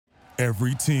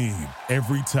Every team,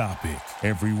 every topic,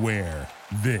 everywhere.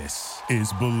 This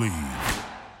is Believe.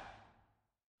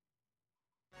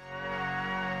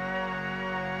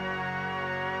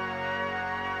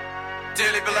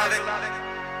 Dearly beloved,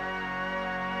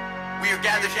 we are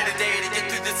gathered here today to get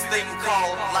through this thing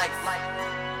called life.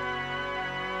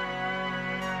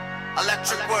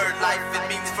 Electric word, life, it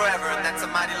means forever, and that's a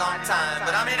mighty long time.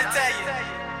 But I'm here to tell you,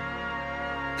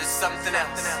 there's something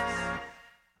else.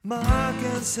 Mark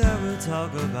and Sarah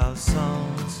talk about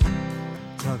songs,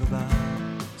 talk about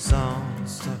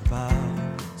songs, talk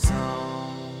about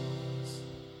songs.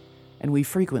 And we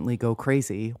frequently go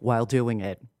crazy while doing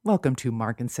it. Welcome to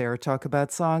Mark and Sarah Talk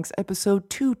About Songs,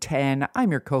 episode 210. I'm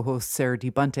your co-host, Sarah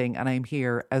D. Bunting, and I'm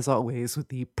here, as always, with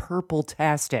the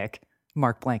purple-tastic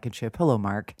Mark Blankenship. Hello,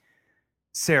 Mark.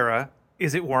 Sarah,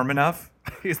 is it warm enough?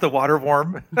 Is the water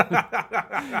warm?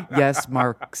 Yes,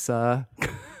 Mark.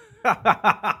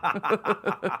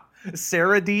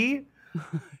 Sarah D.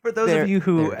 For those There- of you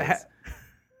who there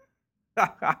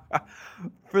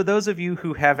for those of you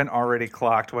who haven't already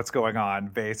clocked what's going on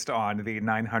based on the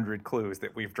 900 clues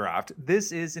that we've dropped,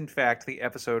 this is in fact the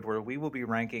episode where we will be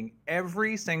ranking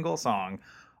every single song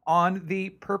on the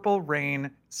Purple Rain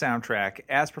soundtrack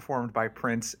as performed by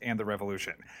Prince and the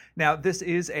Revolution. Now, this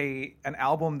is an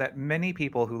album that many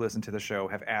people who listen to the show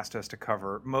have asked us to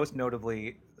cover, most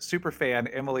notably superfan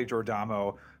Emily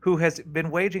Giordamo, who has been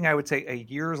waging, I would say, a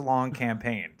years-long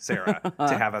campaign, Sarah,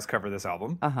 to have us cover this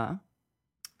album. Uh-huh.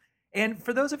 And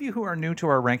for those of you who are new to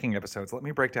our ranking episodes, let me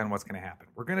break down what's going to happen.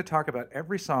 We're going to talk about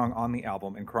every song on the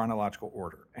album in chronological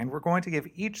order, and we're going to give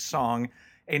each song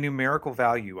a numerical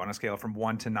value on a scale from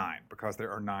 1 to 9, because there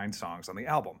are 9 songs on the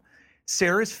album.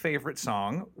 Sarah's favorite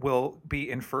song will be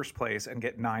in first place and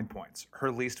get 9 points. Her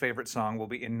least favorite song will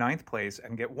be in 9th place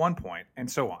and get 1 point, and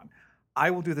so on. I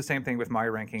will do the same thing with my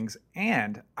rankings,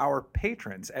 and our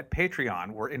patrons at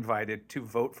Patreon were invited to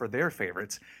vote for their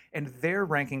favorites, and their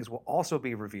rankings will also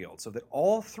be revealed, so that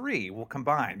all three will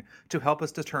combine to help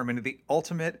us determine the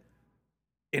ultimate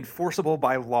enforceable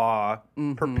by law,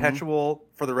 perpetual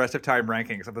for the rest of time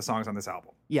rankings of the songs on this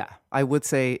album. Yeah, I would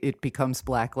say it becomes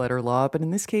black letter law, but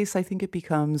in this case, I think it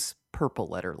becomes purple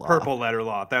letter law. Purple letter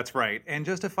law, that's right. And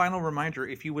just a final reminder,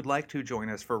 if you would like to join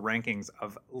us for rankings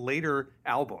of later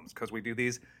albums, because we do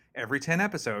these every 10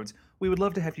 episodes, we would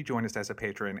love to have you join us as a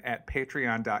patron at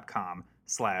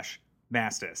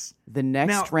patreon.com/Mastis. The next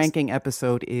Now, ranking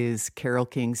episode is Carole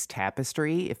King's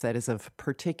Tapestry. If that is of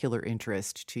particular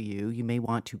interest to you, you may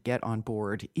want to get on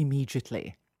board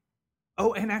immediately.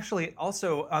 Oh, and actually,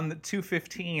 also on the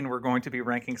 215, we're going to be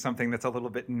ranking something that's a little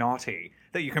bit naughty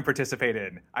that you can participate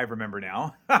in. I remember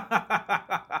now.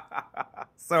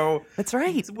 So That's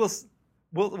right. we'll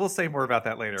say more about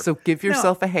that later. So give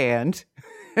yourself a hand.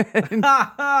 And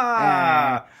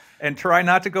try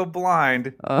not to go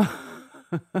blind. Or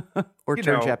You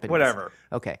turn know, Japanese. whatever.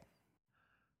 Okay.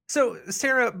 So,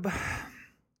 Sarah,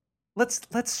 let's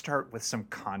start with some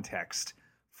context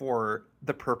for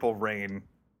the Purple Rain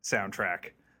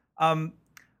soundtrack.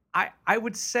 I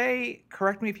would say,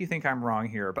 correct me if you think I'm wrong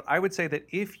here, but I would say that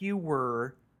if you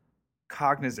were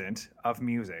cognizant of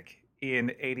music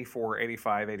in 84,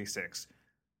 85, 86,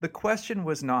 the question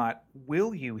was not,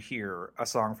 will you hear a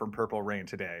song from Purple Rain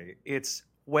today? It's,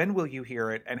 when will you hear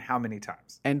it and how many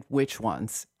times? And which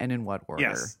ones and in what order?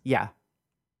 Yes. Yeah.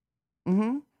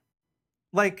 Mm-hmm.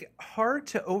 Like, hard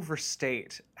to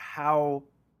overstate how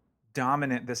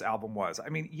dominant this album was. I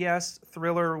mean, yes,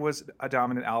 Thriller was a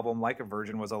dominant album, Like a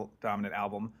Virgin was a dominant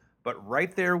album, but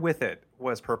right there with it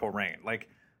was Purple Rain. Like,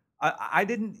 I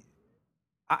didn't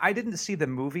see the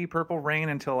movie Purple Rain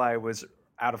until I was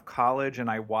out of college, and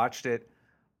I watched it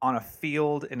on a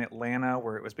field in Atlanta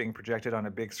where it was being projected on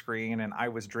a big screen, and I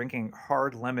was drinking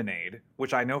hard lemonade,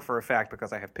 which I know for a fact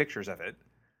because I have pictures of it.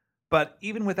 But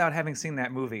even without having seen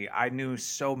that movie, I knew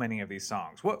so many of these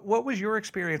songs. What was your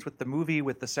experience with the movie,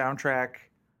 with the soundtrack?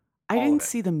 I All of didn't it.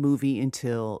 see the movie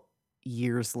until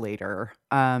years later.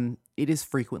 It is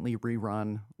frequently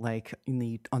rerun, like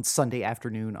on Sunday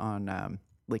afternoon on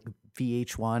like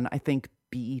VH1. I think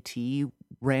BET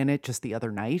ran it just the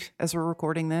other night as we're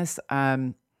recording this.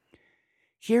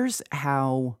 Here's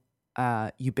how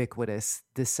ubiquitous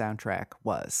this soundtrack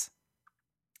was.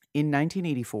 In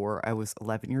 1984, I was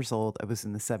 11 years old. I was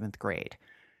in the 7th grade.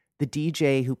 The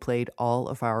DJ who played all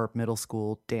of our middle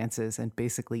school dances and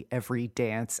basically every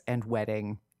dance and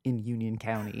wedding in Union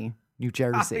County, New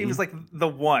Jersey. He was like the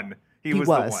one. He was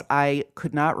the one. I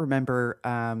could not remember.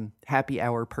 Happy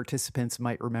hour participants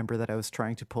might remember that I was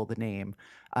trying to pull the name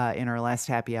in our last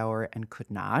happy hour and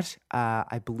could not.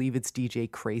 I believe it's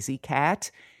DJ Crazy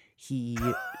Cat. He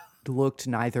looked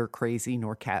neither crazy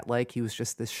nor cat-like. He was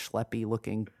just this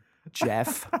schleppy-looking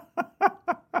Jeff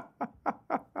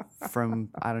from,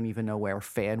 I don't even know where,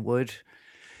 Fanwood.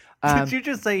 Did you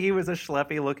just say he was a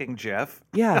schleppy-looking Jeff?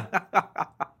 Yeah.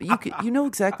 But you know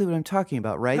exactly what I'm talking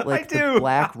about, right? Like do. The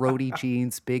black roadie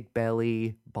jeans, big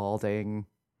belly, balding.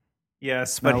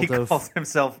 Yes, but he Smelled of- calls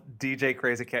himself DJ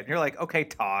Crazy Cat. And you're like, okay,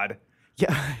 Todd.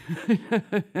 Yeah.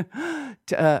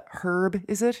 Herb,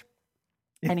 is it?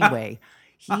 Anyway,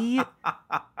 he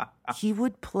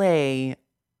would play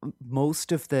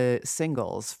most of the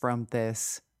singles from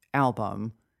this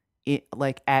album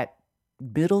like at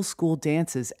middle school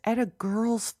dances at a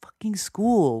girls' fucking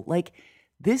school. Like,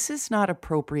 this is not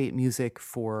appropriate music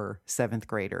for 7th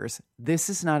graders. This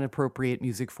is not appropriate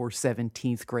music for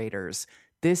 17th graders.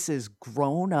 This is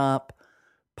grown up,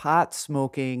 pot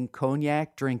smoking,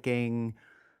 cognac drinking,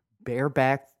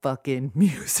 bareback fucking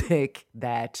music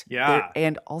that,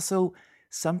 and also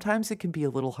sometimes it can be a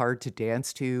little hard to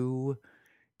dance to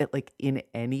it, like in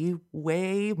any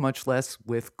way, much less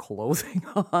with clothing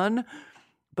on.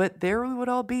 But there we would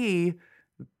all be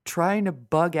trying to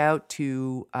bug out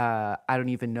to, I don't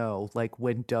even know, like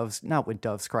not when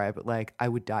doves cry, but like I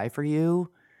Would Die For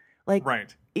You. Like,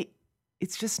 right.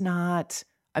 It's just not,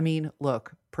 I mean,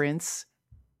 look, Prince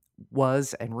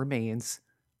was and remains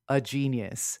a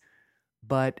genius,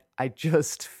 but I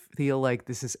just feel like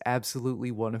this is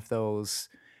absolutely one of those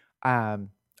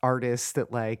artists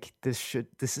that like this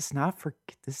is not for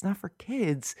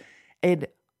kids. And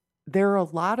there are a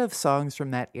lot of songs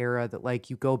from that era that like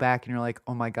you go back and you're like,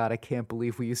 oh my God, I can't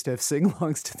believe we used to have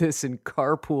sing-alongs to this in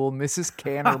carpool. Mrs.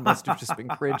 Canner must have just been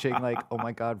cringing like, oh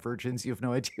my God, virgins, you have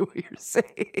no idea what you're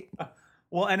saying.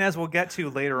 Well, and as we'll get to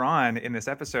later on in this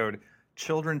episode,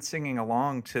 children singing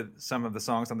along to some of the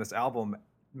songs on this album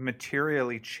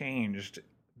materially changed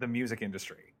the music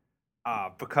industry.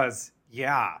 Because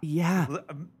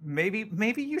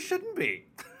maybe you shouldn't be.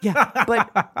 Yeah,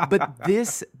 but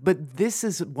this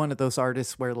is one of those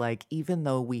artists where like even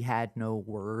though we had no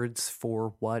words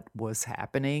for what was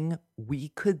happening, we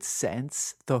could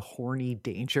sense the horny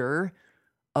danger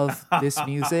of this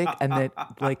music, and that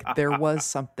like there was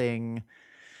something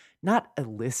not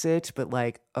illicit, but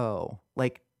like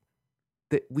like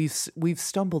that we've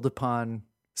stumbled upon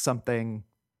something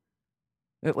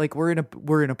that like we're in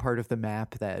a part of the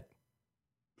map that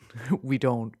we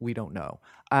don't know.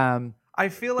 I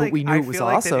feel like we knew it was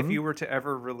awesome. That if you were to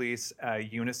ever release a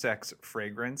unisex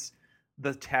fragrance,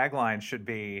 the tagline should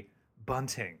be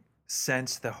 "Bunting,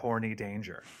 sense the horny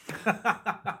danger."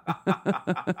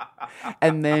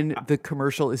 And then the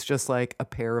commercial is just like a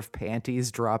pair of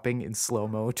panties dropping in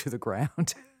slow-mo to the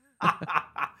ground.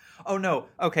 Oh no.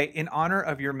 Okay, in honor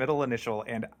of your middle initial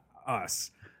and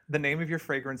us, the name of your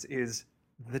fragrance is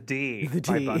The D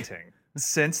by Bunting.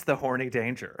 Sense the horny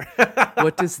danger.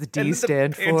 What does the D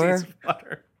stand for?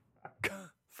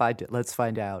 Let's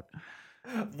find out.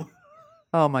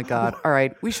 Oh my God. All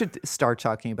right. We should start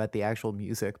talking about the actual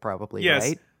music probably, yes.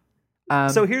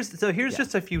 Right? So here's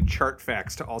just a few chart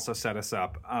facts to also set us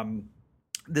up.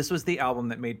 This was the album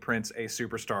that made Prince a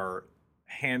superstar,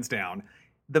 hands down.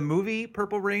 The movie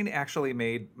Purple Rain actually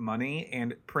made money,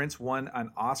 and Prince won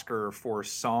an Oscar for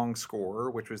song score,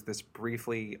 which was this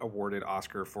briefly awarded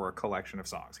Oscar for a collection of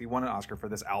songs. He won an Oscar for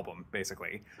this album,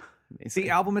 basically. Amazing.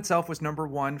 The album itself was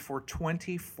 #1 for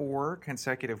 24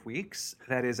 consecutive weeks.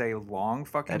 That is a long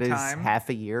fucking time. That is half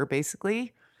a year,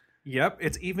 basically. Yep.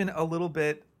 It's even a little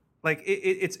bit... Like,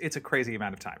 it's a crazy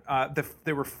amount of time.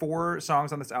 There were 4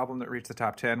 songs on this album that reached the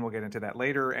top 10. We'll get into that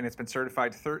later. And it's been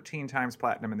certified 13 times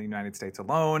platinum in the United States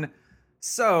alone.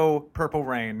 So, Purple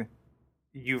Rain,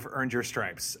 you've earned your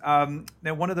stripes.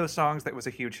 Now, one of those songs that was a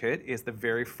huge hit is the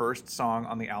very first song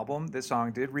on the album. This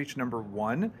song did reach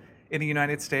 #1 in the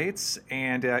United States.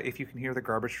 And if you can hear the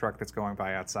garbage truck that's going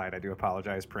by outside, I do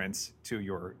apologize, Prince, to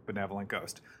your benevolent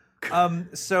ghost.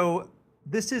 So...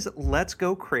 This is Let's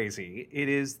Go Crazy. It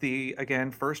is the,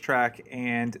 again, first track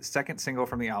and second single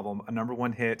from the album, a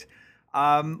 #1 hit.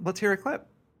 Let's hear a clip.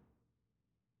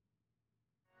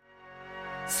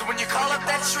 So when you call up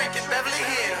that shrink in Beverly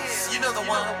Hills, you know the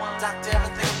one, doctor,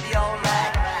 everything will be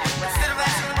alright. Instead of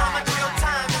asking how much of your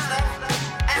time is left,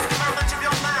 ask him how much of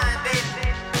your mind,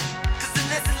 baby. 'Cause in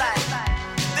this life,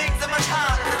 things are much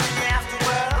harder than the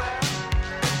afterworld.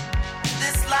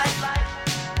 This life,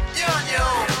 you're on your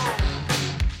own.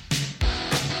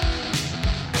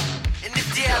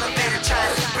 The elevator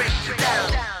tries to break you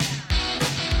down.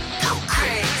 Go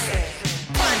crazy.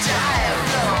 Punch a higher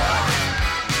floor.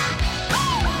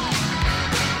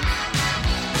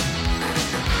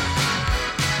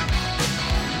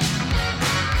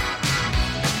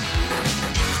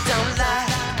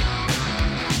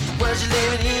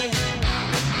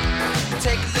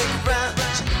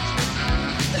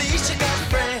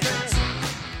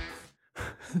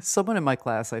 Someone in my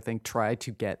class, I think, tried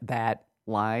to get that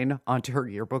line onto her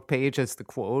yearbook page as the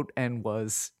quote and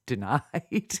was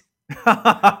denied.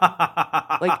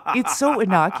 Like, it's so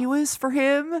innocuous for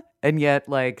him, and yet,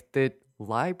 like, the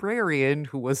librarian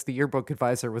who was the yearbook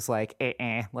advisor was like,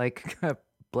 like,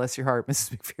 bless your heart,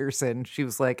 Mrs. McPherson. She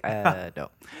was like, no.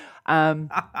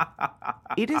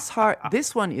 It is hard.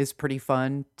 This one is pretty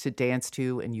fun to dance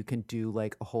to, and you can do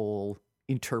like a whole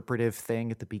interpretive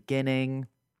thing at the beginning.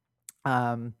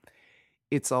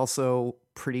 It's also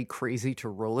pretty crazy to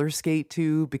roller skate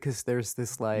to, because there's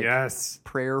this like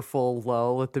prayerful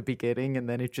lull at the beginning, and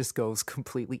then it just goes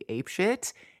completely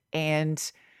apeshit.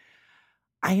 And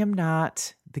I am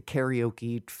not the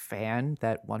karaoke fan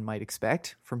that one might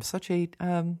expect from such a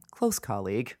close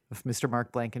colleague of Mr.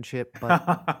 Mark Blankenship,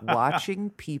 but watching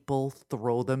people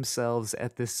throw themselves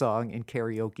at this song in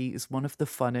karaoke is one of the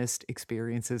funnest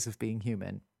experiences of being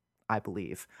human, I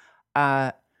believe.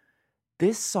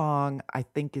 This song, I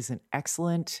think, is an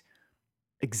excellent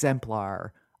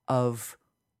exemplar of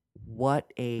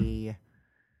what a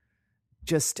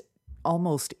just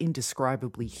almost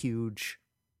indescribably huge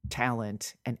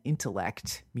talent and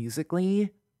intellect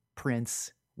musically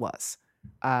Prince was.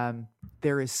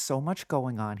 There is so much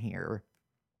going on here.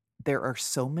 There are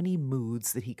so many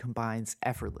moods that he combines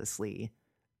effortlessly.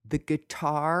 The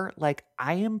guitar, like,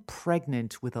 I am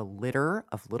pregnant with a litter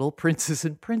of little princes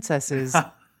and princesses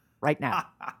right now.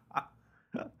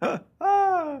 And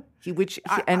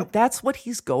that's what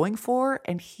he's going for.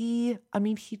 And he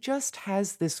just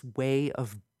has this way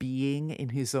of being in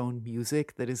his own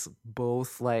music that is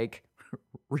both like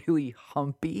really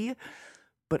humpy,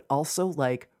 but also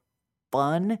like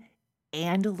fun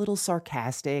and a little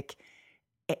sarcastic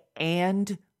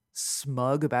and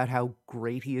smug about how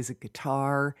great he is at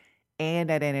guitar. And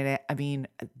I mean,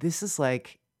 this is a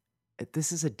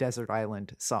desert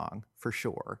island song for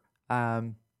sure.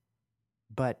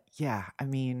 But yeah, I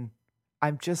mean,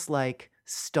 I'm just like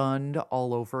stunned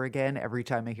all over again every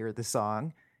time I hear the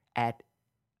song at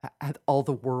all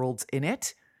the worlds in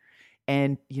it.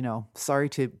 And, you know, sorry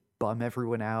to bum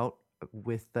everyone out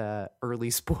with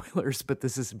early spoilers, but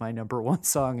this is my number one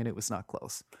song and it was not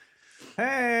close.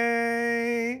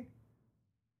 Hey!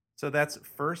 So that's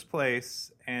first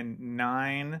place and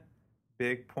 9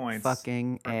 big points.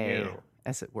 Fucking A,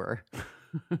 as it were.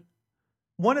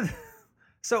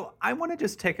 So I want to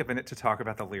just take a minute to talk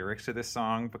about the lyrics to this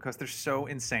song because they're so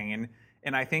insane.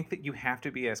 And I think that you have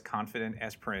to be as confident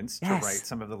as Prince to write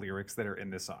some of the lyrics that are in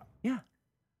this song. Yeah.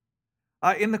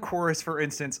 In the chorus, for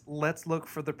instance, let's look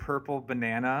for the purple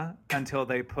banana until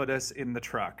they put us in the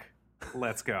truck.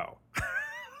 Let's go.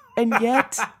 And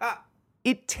yet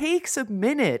it takes a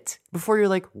minute before you're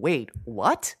like, wait,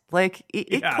 what? Like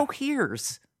it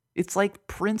coheres. It's like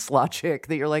Prince logic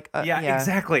that you're like, yeah,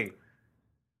 exactly.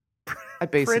 I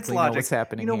basically know what's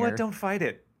happening here. You know what? Don't fight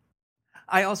it.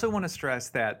 I also want to stress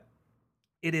that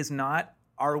it is not,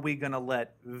 are we going to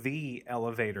let the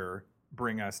elevator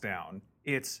bring us down?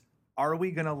 It's, are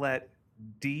we going to let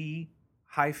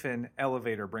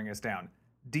D-elevator bring us down?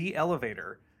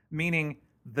 D-elevator, meaning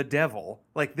the devil.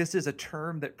 Like, this is a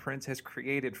term that Prince has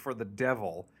created for the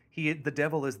devil. The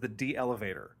devil is the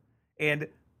D-elevator. And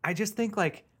I just think,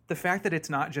 like, the fact that it's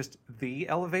not just the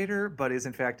elevator, but is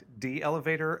in fact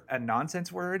D-elevator, a nonsense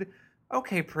word.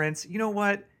 Okay, Prince, you know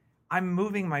what? I'm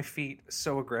moving my feet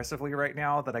so aggressively right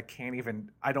now that I can't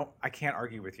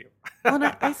argue with you. Well,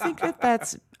 and I think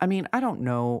that's, I mean, I don't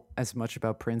know as much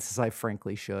about Prince as I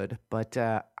frankly should, but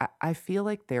I feel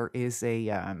like there is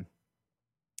a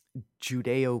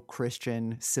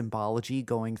Judeo-Christian symbology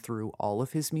going through all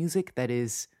of his music that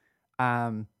is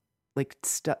like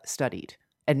studied.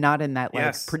 And not in that,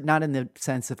 like, not in the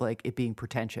sense of like it being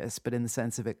pretentious, but in the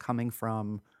sense of it coming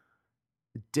from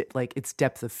like its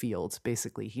depth of field.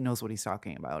 Basically, he knows what he's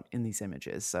talking about in these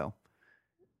images. So,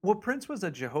 well, Prince was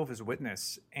a Jehovah's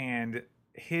Witness, and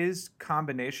his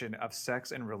combination of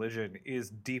sex and religion is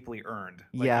deeply earned.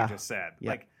 Like you just said,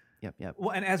 Yep.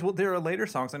 Well, and as well, there are later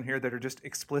songs on here that are just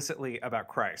explicitly about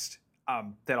Christ.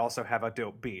 That also have a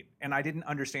dope beat, and I didn't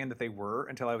understand that they were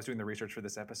until I was doing the research for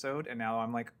this episode, and now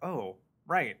I'm like, oh.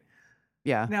 Right.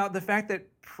 Yeah. Now, the fact that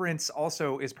Prince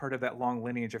also is part of that long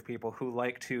lineage of people who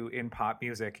like to, in pop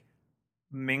music,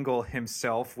 mingle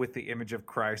himself with the image of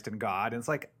Christ and God. And it's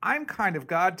like, I'm kind of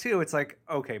God too. It's like,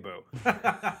 okay, boo.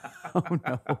 Oh,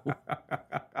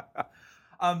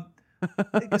 no.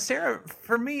 Sarah,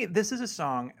 for me, this is a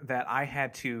song that I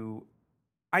had to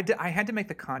make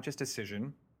the conscious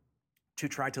decision to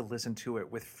try to listen to it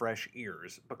with fresh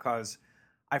ears because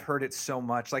I've heard it so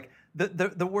much. Like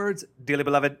the words "dearly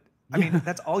beloved," I mean,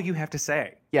 that's all you have to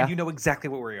say. Yeah. And you know exactly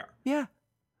what we are. Yeah.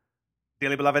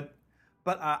 Dearly beloved,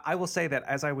 But I will say that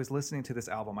as I was listening to this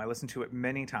album, I listened to it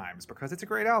many times because it's a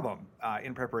great album.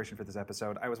 In preparation for this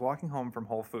episode, I was walking home from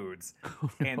Whole Foods,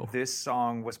 and this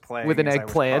song was playing With an as I was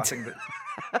eggplant. crossing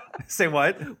Say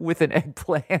what? With an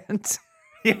eggplant.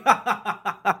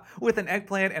 Yeah, with an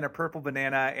eggplant and a purple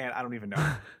banana, and I don't even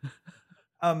know.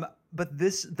 But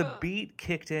the beat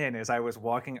kicked in as I was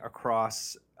walking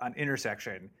across an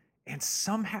intersection, and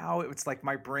somehow it was like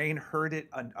my brain heard it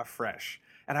afresh.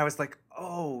 And I was like,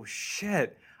 oh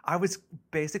shit. I was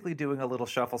basically doing a little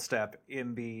shuffle step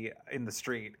in the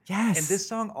street. Yes. And this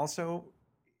song also,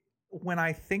 when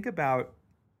I think about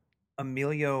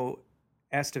Emilio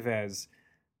Estevez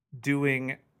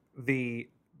doing the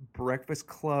Breakfast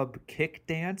Club kick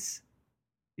dance,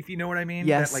 if you know what I mean?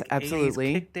 Yes, that, like,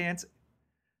 absolutely. 80s kick dance.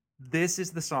 This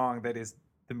is the song that is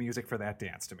the music for that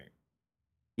dance to me.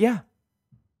 Yeah.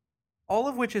 All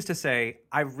of which is to say,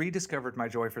 I rediscovered my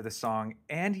joy for this song,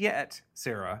 and yet,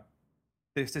 Sarah,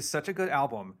 this is such a good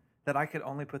album that I could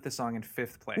only put this song in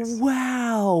 5th place.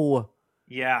 Wow.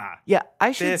 Yeah. Yeah,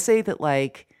 I should Fifth. say that,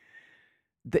 like,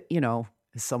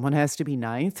 someone has to be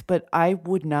 9th, but I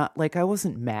would not, like, I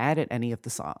wasn't mad at any of the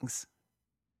songs.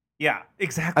 Yeah,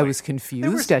 exactly. I was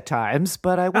confused at times,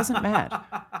 but I wasn't mad.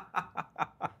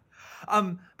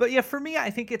 But yeah, for me,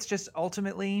 I think it's just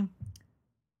ultimately,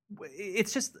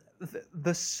 it's just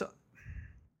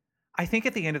I think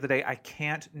at the end of the day, I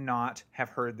can't not have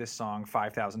heard this song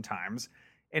 5,000 times.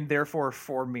 And therefore,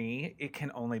 for me, it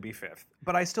can only be 5th.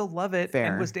 But I still love it Fair.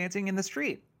 and was dancing in the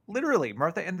street. Literally,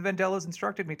 Martha and the Vandellas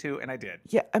instructed me to, and I did.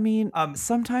 Yeah, I mean,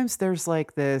 sometimes there's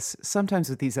like this, sometimes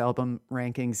with these album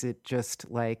rankings, it just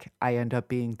like, I end up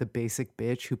being the basic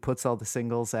bitch who puts all the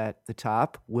singles at the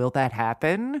top. Will that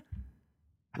happen?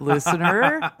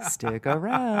 Listener, stick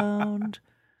around.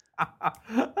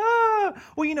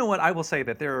 Well, you know what? I will say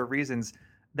that there are reasons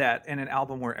that in an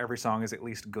album where every song is at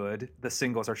least good, the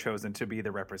singles are chosen to be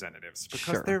the representatives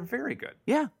because Sure. they're very good.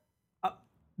 Yeah.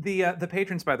 The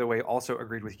patrons, by the way, also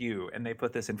agreed with you, and they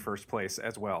put this in 1st place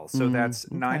as well. So that's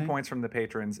 9 okay. points from the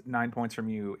patrons, 9 points from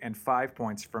you, and 5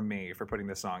 points from me for putting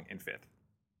this song in 5th.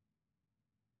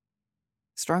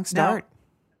 Strong start.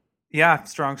 Yeah,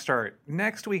 strong start.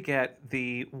 Next, we get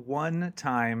the one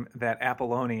time that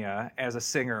Apollonia, as a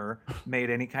singer, made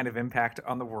any kind of impact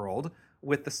on the world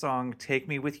with the song Take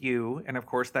Me With You. And of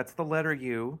course, that's the letter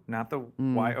U, not the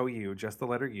Y-O-U, just the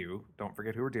letter U. Don't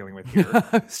forget who we're dealing with here.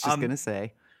 I was just going to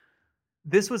say.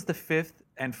 This was the 5th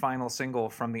and final single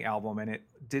from the album, and it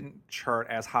didn't chart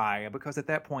as high because at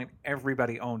that point,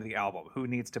 everybody owned the album. Who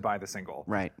needs to buy the single?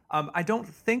 Right. I don't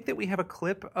think that we have a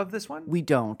clip of this one. We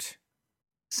don't.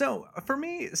 So for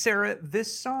me, Sarah,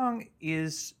 this song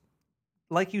is,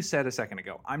 like you said a second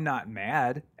ago, I'm not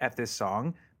mad at this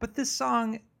song, but this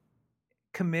song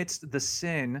commits the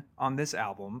sin on this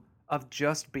album of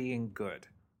just being good.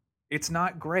 It's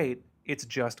not great, it's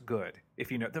just good.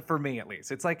 If you know, for me at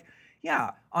least. It's like,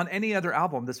 yeah, on any other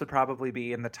album, this would probably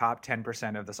be in the top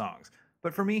 10% of the songs.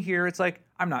 But for me here, it's like,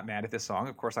 I'm not mad at this song.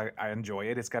 Of course, I enjoy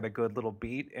it. It's got a good little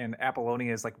beat, and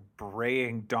Apollonia's like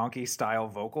braying donkey-style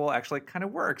vocal actually kind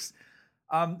of works.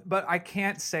 But I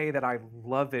can't say that I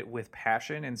love it with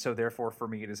passion, and so therefore for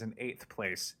me it is an 8th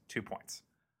place, 2 points.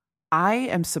 I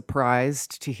am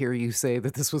surprised to hear you say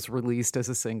that this was released as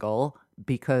a single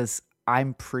because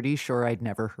I'm pretty sure I'd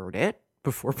never heard it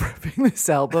before prepping this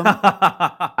album.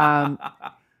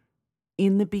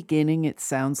 In the beginning, it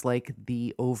sounds like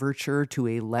the overture to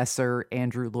a lesser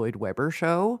Andrew Lloyd Webber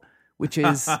show, which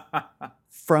is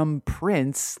from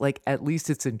Prince. Like, at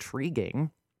least it's intriguing.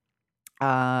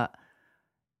 But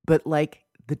like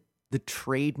the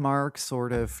trademark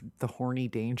sort of the horny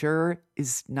danger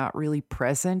is not really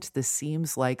present. This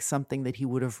seems like something that he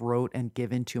would have wrote and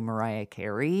given to Mariah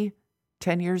Carey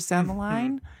 10 years down the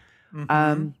line.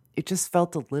 It just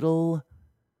felt a little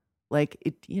like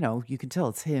it, you know, you can tell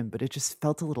it's him, but it just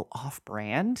felt a little off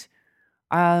brand.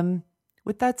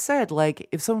 With that said, like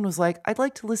if someone was like, I'd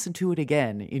like to listen to it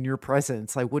again in your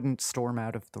presence, I wouldn't storm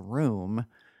out of the room.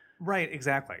 Right,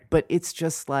 exactly. But it's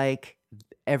just like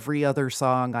every other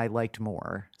song I liked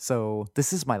more. So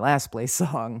this is my last place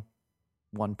song.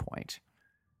 1 point.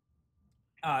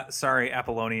 Sorry,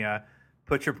 Apollonia.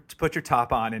 Put your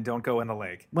top on and don't go in the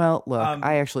lake. Well, look,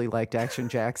 I actually liked Action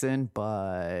Jackson,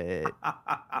 but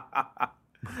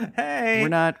hey, we're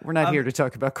not here to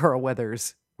talk about Carl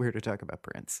Weathers. We're here to talk about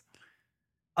Prince.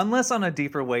 Unless on a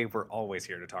deeper wave, we're always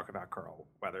here to talk about Carl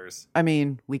Weathers. I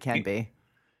mean, we can be.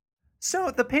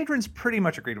 So the patrons pretty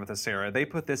much agreed with us, Sarah. They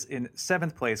put this in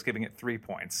 7th place, giving it 3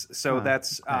 points. So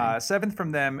that's 7th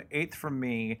from them, 8th from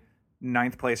me,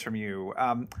 9th place from you.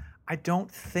 I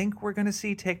don't think we're going to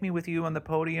see Take Me With You on the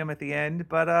podium at the end,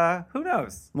 but who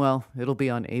knows? Well, it'll be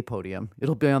on a podium.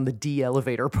 It'll be on the D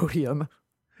elevator podium.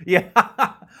 Yeah.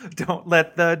 Don't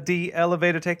let the D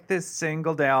elevator take this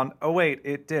single down. Oh, wait,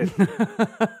 it did.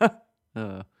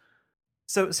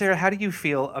 So, Sarah, how do you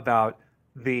feel about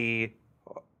the...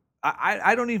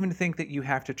 I don't even think that you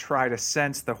have to try to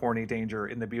sense the horny danger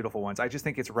in the beautiful ones. I just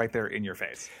think it's right there in your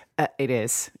face. It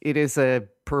is. It is a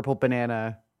purple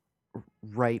banana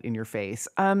right in your face.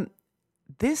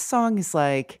 This song is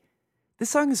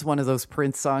one of those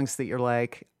Prince songs that you're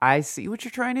like, I see what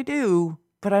you're trying to do,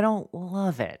 but I don't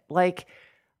love it. Like,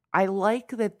 I like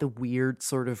that the weird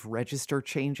sort of register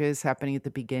changes happening at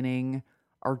the beginning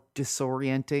are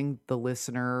disorienting the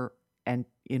listener and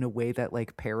in a way that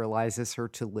like paralyzes her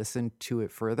to listen to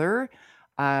it further.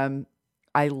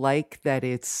 I like that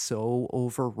it's so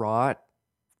overwrought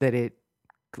that it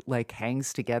like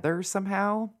hangs together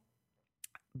somehow.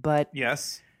 But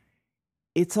yes,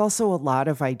 it's also a lot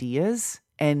of ideas.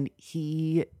 And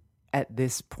he, at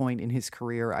this point in his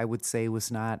career, I would say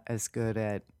was not as good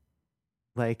at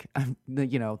like,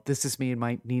 this is me in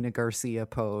my Nina Garcia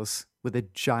pose with a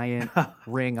giant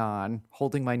ring on,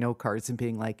 holding my note cards and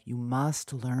being like, you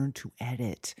must learn to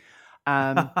edit.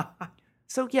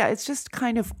 So yeah, it's just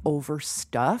kind of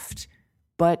overstuffed,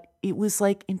 but it was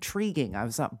like intriguing. I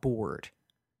was not bored.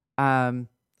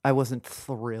 I wasn't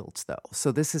thrilled though.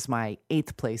 So this is my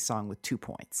 8th place song with 2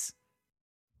 points.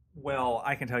 Well,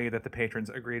 I can tell you that the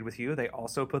patrons agreed with you. They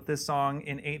also put this song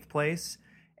in 8th place.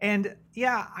 And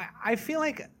yeah, I feel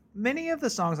like many of the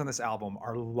songs on this album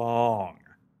are long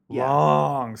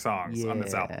songs on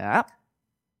this album.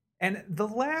 And the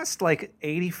last like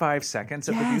 85 seconds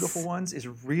of the beautiful ones is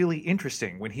really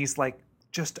interesting when he's like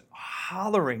just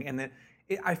hollering. And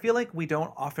I feel like we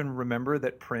don't often remember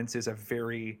that Prince is a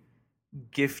very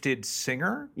gifted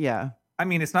singer. Yeah. I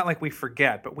mean, it's not like we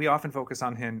forget, but we often focus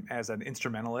on him as an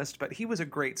instrumentalist, but he was a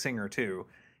great singer too.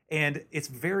 And it's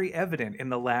very evident in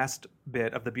the last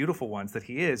bit of the beautiful ones that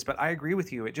he is. But I agree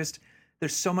with you.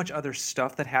 There's so much other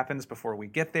stuff that happens before we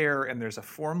get there. And there's a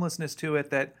formlessness to it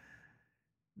that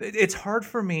it's hard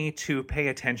for me to pay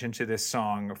attention to this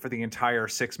song for the entire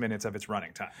 6 minutes of its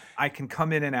running time. I can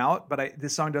come in and out, but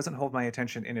this song doesn't hold my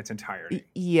attention in its entirety.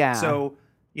 Yeah. So,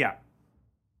 yeah.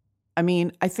 I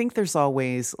mean, I think there's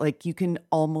always like, you can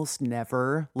almost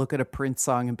never look at a Prince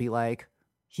song and be like,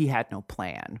 he had no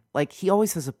plan. Like, he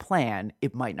always has a plan.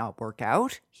 It might not work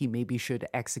out. He maybe should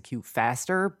execute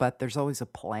faster, but there's always a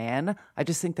plan. I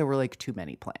just think there were like too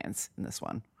many plans in this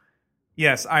one.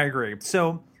 Yes, I agree.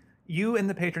 So you and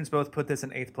the patrons both put this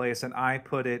in 8th place, and I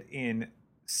put it in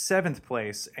 7th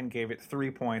place and gave it 3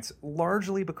 points,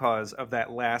 largely because of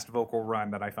that last vocal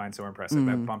run that I find so impressive.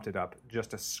 That bumped it up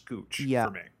just a scooch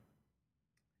for me.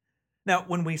 Now,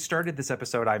 when we started this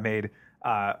episode, I made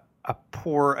a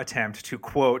poor attempt to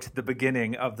quote the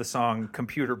beginning of the song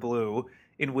Computer Blue,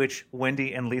 in which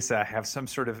Wendy and Lisa have some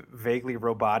sort of vaguely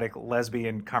robotic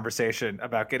lesbian conversation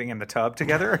about getting in the tub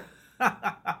together.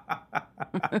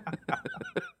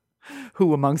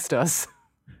 Who amongst us?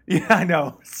 Yeah, I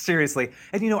know. Seriously.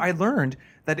 And, I learned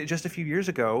that just a few years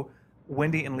ago,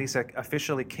 Wendy and Lisa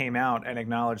officially came out and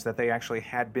acknowledged that they actually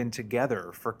had been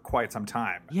together for quite some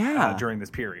time during this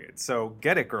period. So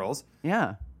get it, girls.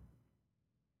 Yeah.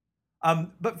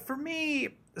 But for me,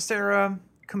 Sarah,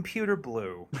 Computer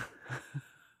Blue.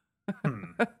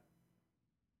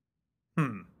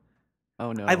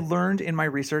 Oh, no. I learned in my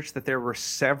research that there were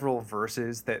several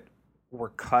verses that were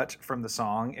cut from the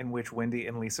song in which Wendy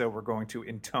and Lisa were going to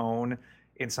intone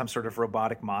in some sort of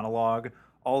robotic monologue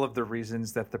all of the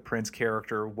reasons that the Prince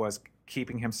character was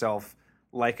keeping himself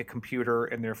like a computer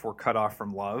and therefore cut off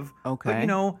from love. Okay.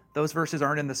 But, those verses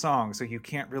aren't in the song, so you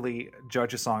can't really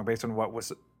judge a song based on what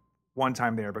was one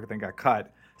time there but then got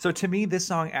cut. So to me, this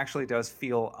song actually does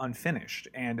feel unfinished,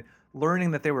 and learning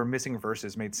that they were missing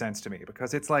verses made sense to me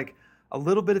because it's like a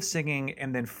little bit of singing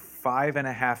and then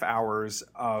 5.5 hours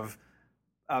of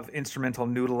instrumental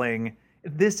noodling.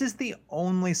 This is the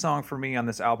only song for me on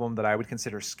this album that I would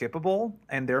consider skippable,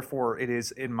 and therefore it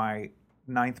is in my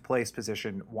 9th place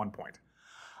position, 1 point.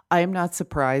 I am not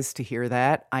surprised to hear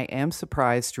that. I am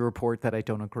surprised to report that I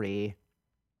don't agree.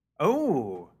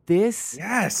 Oh,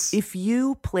 yes. If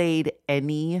you played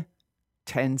any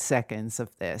 10 seconds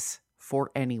of this for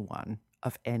anyone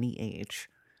of any age,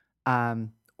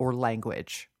 or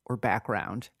language or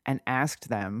background, and asked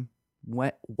them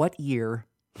what year,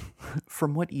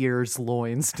 from what year's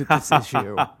loins did this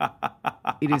issue,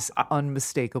 it is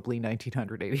unmistakably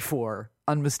 1984.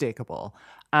 Unmistakable.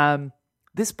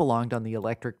 This belonged on the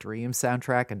Electric Dream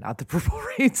soundtrack and not the Purple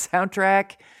Rain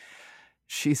soundtrack.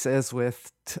 She says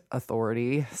with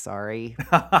authority, sorry.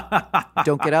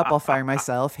 Don't get up, I'll fire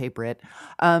myself. Hey, Brit.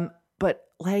 But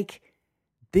like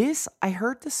this, I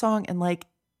heard the song and like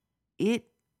it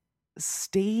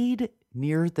stayed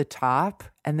near the top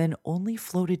and then only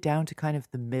floated down to kind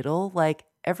of the middle. Like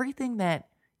everything that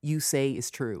you say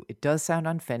is true. It does sound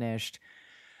unfinished.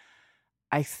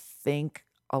 I think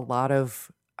a lot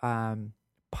of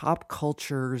pop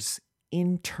culture's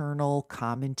internal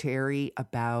commentary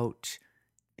about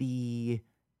the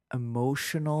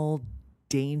emotional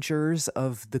dangers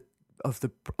of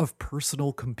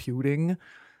personal computing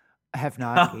have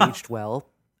not aged well.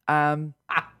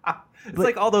 It's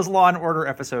like all those Law and Order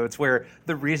episodes where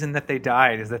the reason that they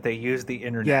died is that they used the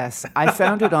internet. Yes, I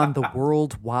found it on the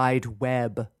World Wide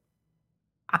Web.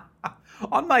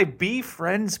 On my Be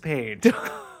Friends page.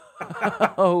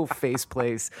 Oh, face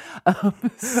place.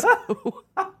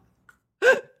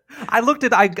 I looked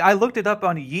it up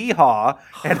on Yeehaw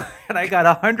and I got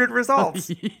 100 results.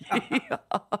 You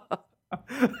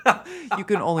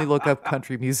can only look up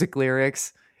country music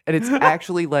lyrics. And it's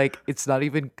actually like, it's not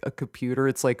even a computer.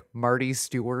 It's like Marty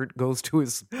Stewart goes to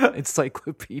his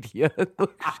encyclopedia and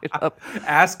looks it up.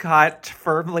 Ascot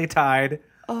firmly tied.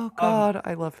 Oh, God,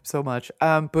 I love him so much.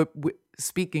 But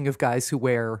speaking of guys who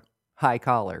wear high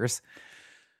collars,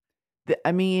 but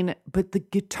the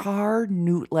guitar,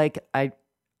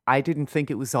 I didn't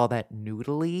think it was all that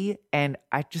noodly. And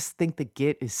I just think the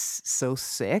git is so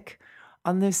sick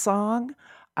on this song.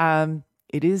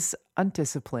 It is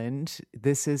undisciplined.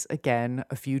 This is, again,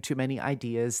 a few too many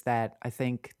ideas that I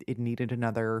think it needed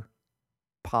another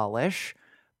polish.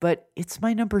 But it's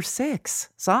my number 6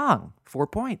 song. 4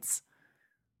 points.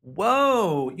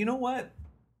 Whoa. You know what?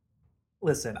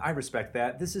 Listen, I respect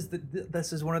that. This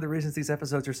is one of the reasons these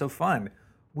episodes are so fun.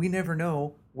 We never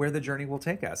know where the journey will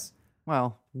take us.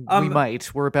 Well, we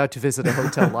might. We're about to visit a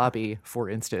hotel lobby, for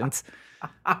instance.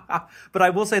 But I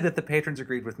will say that the patrons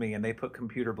agreed with me and they put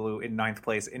Computer Blue in 9th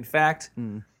place. In fact,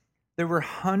 there were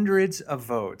hundreds of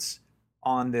votes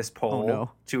on this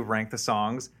poll to rank the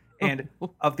songs. And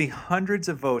of the hundreds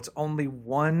of votes, only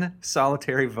one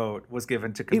solitary vote was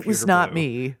given to Computer Blue. It was not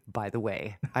me, by the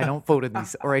way. I don't vote in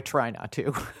these, or I try not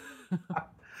to.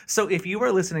 So if you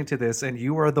are listening to this and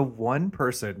you are the one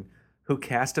person who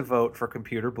cast a vote for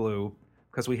Computer Blue,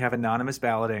 because we have anonymous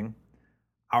balloting,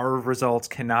 our results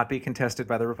cannot be contested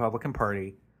by the Republican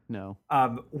Party. No.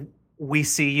 We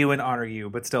see you and honor you,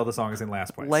 but still the song is in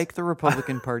last place. Like the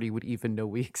Republican Party would even know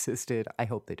we existed. I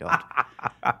hope they don't.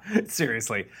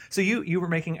 Seriously. So you were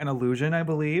making an allusion, I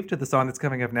believe, to the song that's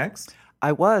coming up next?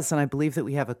 I was, and I believe that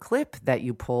we have a clip that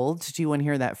you pulled. Do you want to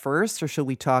hear that first, or shall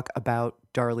we talk about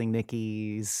Darling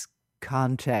Nikki's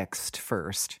context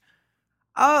first?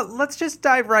 Let's just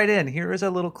dive right in. Here is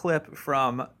a little clip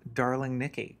from Darling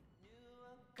Nikki.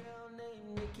 A girl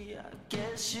named Nikki, I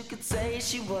guess you could say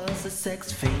she was a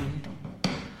sex fiend.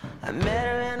 I met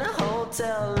her in a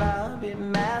hotel lobby,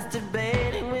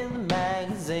 masturbating with a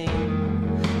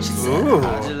magazine. She said,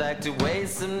 how'd you like to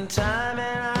waste some time?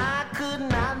 And I could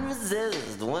not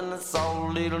resist when I saw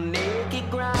little Nikki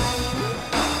grind.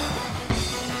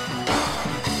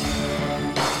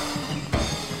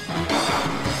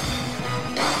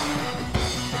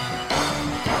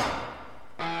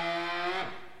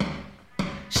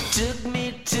 Took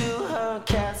me to her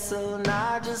castle and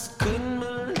I just couldn't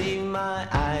believe my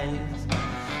eyes.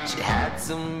 She had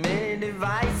so many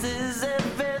devices,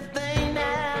 everything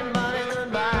that money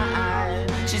could buy.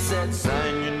 She said,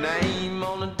 sign your name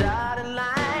on a dotted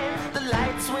line. The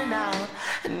lights went out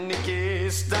and Nikki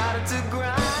started to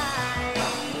grind.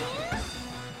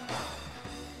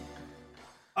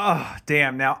 Oh,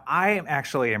 damn. Now, I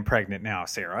am pregnant now,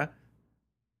 Sarah.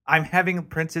 I'm having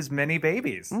Prince's many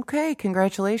babies. Okay,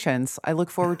 congratulations. I look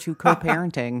forward to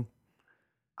co-parenting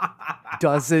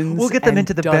dozens. We'll get them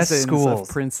into the best schools of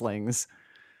Princelings.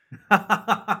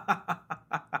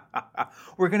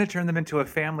 We're going to turn them into a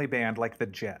family band like the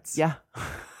Jets. Yeah.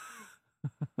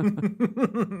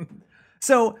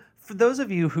 So, for those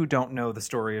of you who don't know the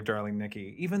story of Darling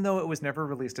Nikki, even though it was never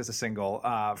released as a single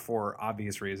for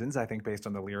obvious reasons, I think based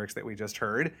on the lyrics that we just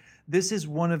heard, this is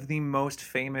one of the most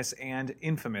famous and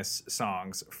infamous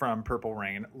songs from Purple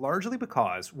Rain, largely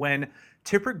because when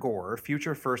Tipper Gore,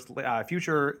 future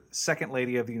Second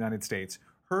Lady of the United States,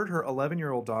 heard her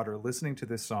 11-year-old daughter listening to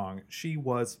this song, she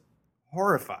was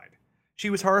horrified.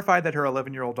 She was horrified that her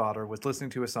 11-year-old daughter was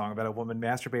listening to a song about a woman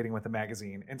masturbating with a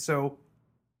magazine, and so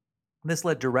this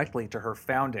led directly to her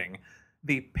founding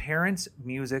the Parents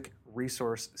Music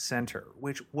Resource Center,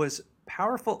 which was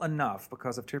powerful enough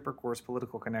because of Tipper Gore's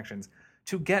political connections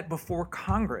to get before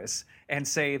Congress and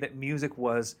say that music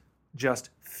was just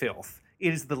filth.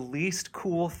 It is the least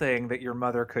cool thing that your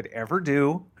mother could ever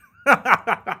do.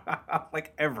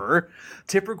 Like ever.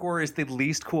 Tipper Gore is the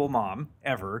least cool mom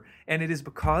ever. And it is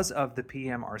because of the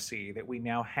PMRC that we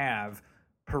now have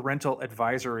parental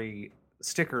advisory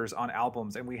stickers on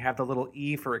albums, and we have the little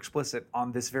E for explicit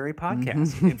on this very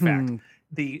podcast. In fact,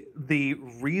 the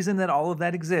reason that all of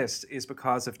that exists is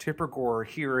because of Tipper Gore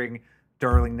hearing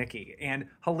Darling Nikki. And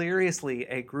hilariously,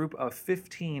 a group of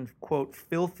 15, quote,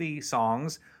 filthy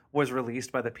songs was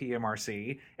released by the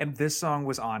PMRC, and this song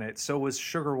was on it. So was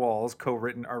Sugar Walls,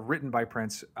 written by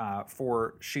Prince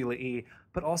for Sheila E.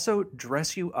 But also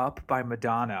Dress You Up by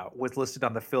Madonna was listed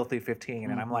on the Filthy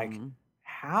 15. And I'm like,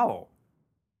 how?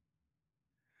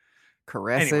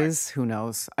 Caresses, who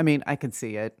knows? I mean, I can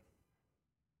see it.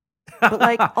 But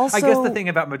like, also, I guess the thing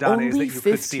about Madonna is that you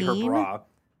could see her bra.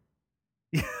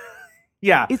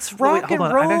 Yeah. It's rock and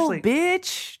roll,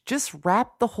 bitch. Just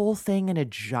wrap the whole thing in a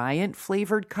giant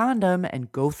flavored condom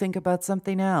and go think about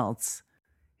something else.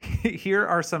 Here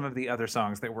are some of the other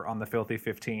songs that were on the Filthy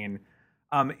 15.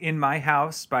 In My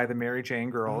House by the Mary Jane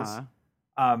Girls.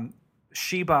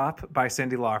 She Bop by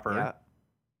Cyndi Lauper.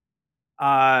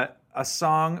 Yeah. A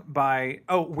song by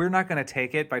We're Not Gonna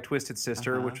Take It by Twisted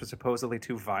Sister, which was supposedly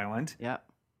too violent. Yeah.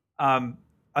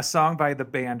 A song by the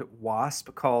band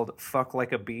Wasp called Fuck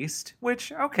Like a Beast,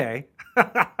 which, okay.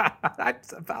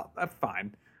 That's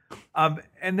fine.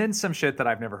 And then some shit that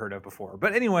I've never heard of before.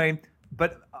 But anyway,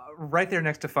 right there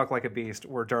next to Fuck Like a Beast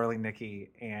were Darling Nikki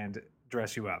and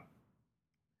Dress You Up.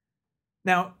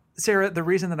 Now, Sarah, the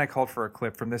reason that I called for a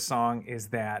clip from this song is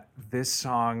that this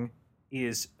song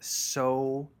is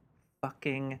so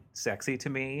fucking sexy to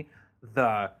me.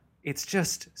 It's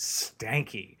just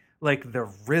stanky. Like the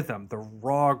rhythm, the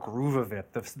raw groove of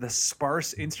it, the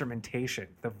sparse instrumentation,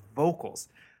 the vocals,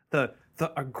 the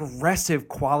aggressive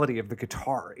quality of the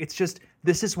guitar. It's just,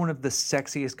 this is one of the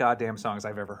sexiest goddamn songs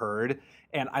I've ever heard.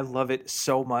 And I love it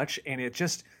so much. And it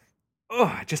just,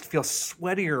 I just feel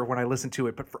sweatier when I listen to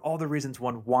it, but for all the reasons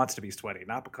one wants to be sweaty,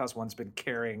 not because one's been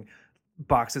carrying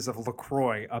boxes of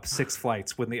LaCroix up 6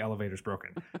 flights when the elevator's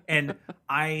broken. And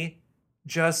I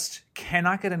just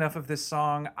cannot get enough of this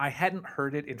song. I hadn't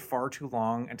heard it in far too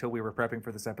long until we were prepping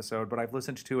for this episode, but I've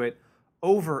listened to it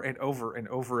over and over and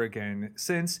over again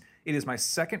since. It is my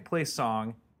second place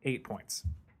song, 8 points.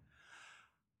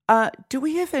 Do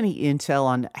we have any intel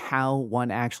on how one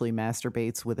actually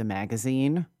masturbates with a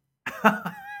magazine?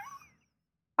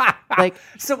 Like,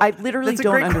 so I literally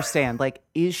don't understand. Like,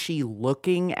 is she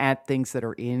looking at things that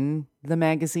are in the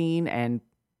magazine and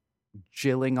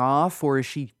jilling off, or is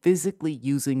she physically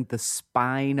using the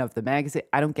spine of the magazine?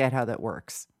 I don't get how that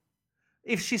works.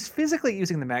 If she's physically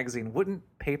using the magazine, wouldn't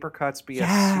paper cuts be a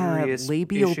serious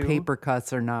labial issue? Paper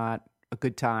cuts are not a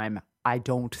good time. I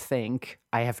don't think.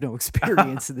 I have no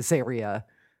experience in this area.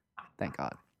 Thank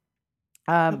God.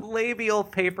 Labial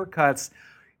paper cuts,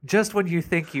 just when you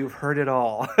think you've heard it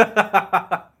all.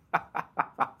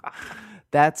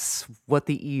 That's what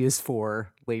the E is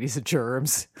for, ladies and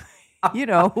germs. You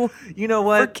know. You know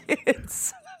what? For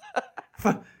kids.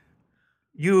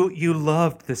 You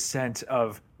loved the scent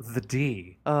of the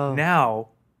D. Oh. Now,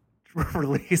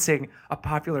 releasing a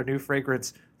popular new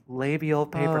fragrance, labial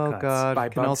paper cuts God. by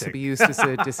Can Buntic. also be used as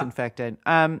a disinfectant.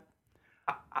 I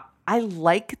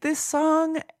like this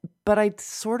song, but I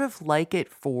sort of like it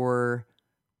for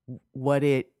what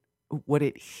it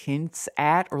hints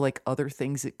at, or like other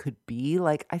things it could be.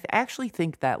 Like, I actually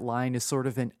think that line is sort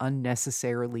of an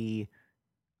unnecessarily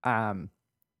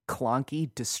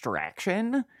clunky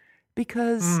distraction,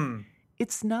 because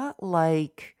it's not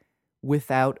like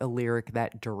without a lyric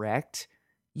that direct,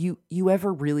 you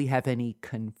ever really have any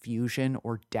confusion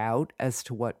or doubt as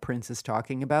to what Prince is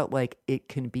talking about. Like, it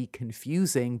can be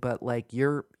confusing, but like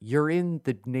you're in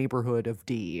the neighborhood of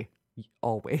D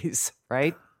always,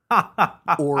 right?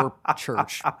 Or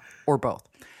church, or both.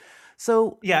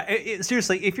 So yeah,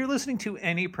 seriously, if you're listening to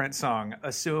any Prince song,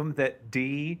 assume that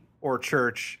D or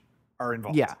church are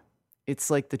involved. Yeah, it's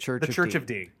like the Church of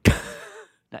D.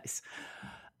 Nice.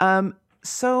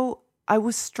 So I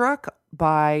was struck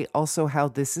by also how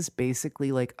this is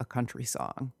basically like a country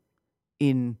song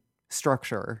in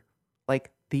structure.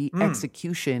 Like, the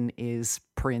execution is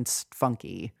Prince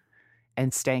funky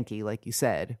and stanky, like you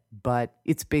said, but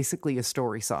it's basically a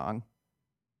story song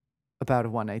about a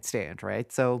one-night stand, right?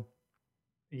 So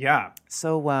yeah.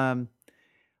 So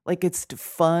like, it's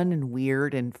fun and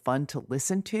weird and fun to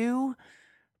listen to,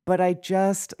 but I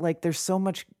just like, there's so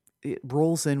much, it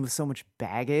rolls in with so much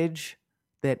baggage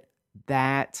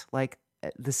that like,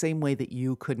 the same way that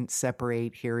you couldn't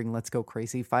separate hearing Let's Go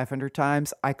Crazy 500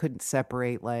 times, I couldn't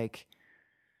separate like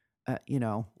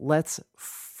let's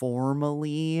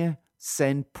formally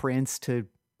send Prince to,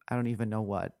 I don't even know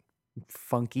what,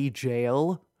 funky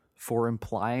jail for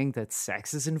implying that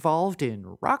sex is involved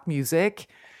in rock music,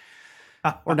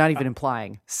 or not even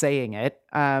implying, saying it,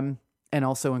 and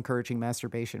also encouraging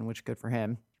masturbation, which good for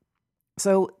him.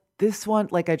 So this one,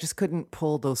 like, I just couldn't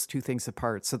pull those two things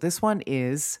apart. So this one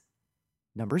is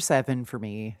number 7 for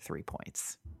me, 3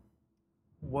 points.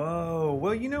 Whoa.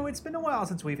 Well, it's been a while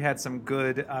since we've had some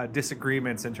good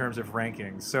disagreements in terms of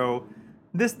rankings. So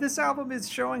this album is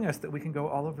showing us that we can go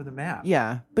all over the map.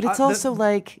 Yeah, but it's also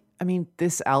like, I mean,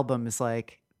 this album is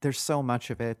like, there's so much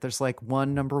of it. There's like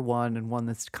one number 1 and one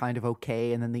that's kind of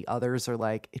okay. And then the others are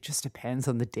like, it just depends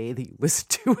on the day that you listen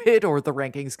to it, or the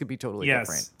rankings could be totally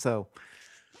different. So,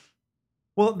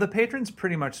 well, the patrons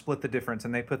pretty much split the difference,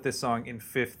 and they put this song in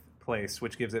 5th place,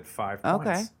 which gives it 5 points.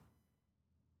 Okay.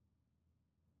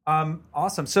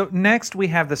 Awesome. So next we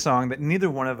have the song that neither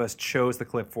one of us chose the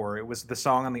clip for. It was the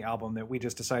song on the album that we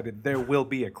just decided there will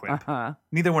be a clip.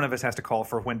 Neither one of us has to call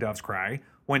for When Doves Cry.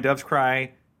 When Doves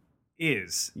Cry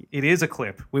is a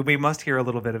clip. We must hear a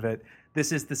little bit of it.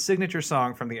 This is the signature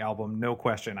song from the album, no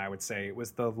question, I would say. It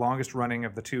was the longest running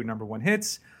of the 2 number 1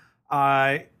 hits.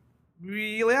 Let's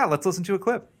listen to a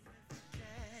clip.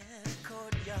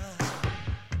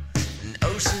 An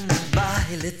ocean of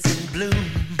violets in bloom.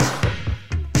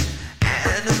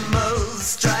 Animals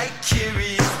strike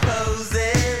curious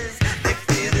poses. They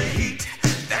feel the heat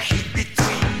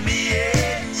between me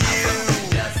and you.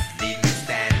 Just leave me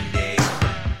standing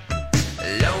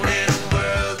alone in a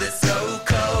world that's so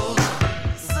cold.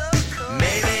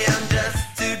 Maybe I'm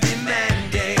just too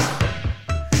demanding.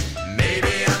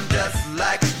 Maybe I'm just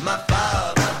like my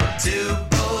father, too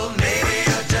bold. Maybe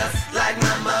you're just like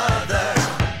my mother.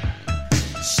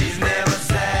 She's never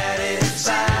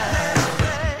satisfied.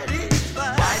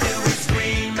 Why do we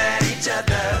scream at each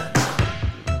other?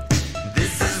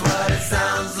 This is what it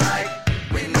sounds like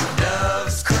when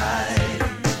doves cry.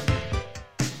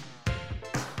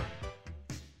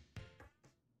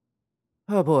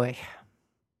 oh boy.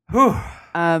 Whew.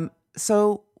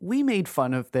 So we made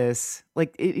fun of this.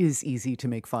 Like, it is easy to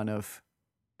make fun of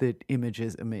the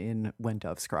images in When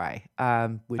Doves Cry,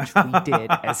 which we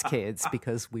did as kids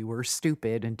because we were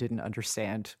stupid and didn't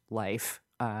understand life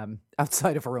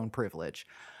outside of our own privilege.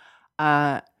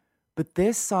 But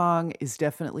this song is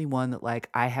definitely one that, like,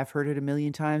 I have heard it a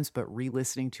million times, but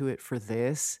re-listening to it for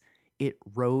this, it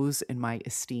rose in my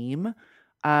esteem.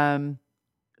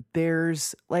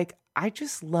 There's, like, I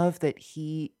just love that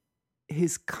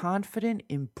his confident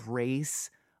embrace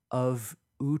of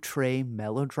outre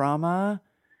melodrama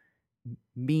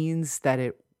means that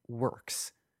it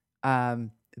works.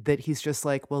 That he's just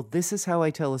like, well, this is how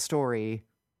I tell a story,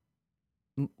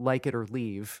 like it or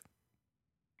leave.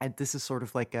 And this is sort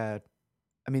of like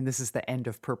this is the end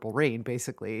of Purple Rain,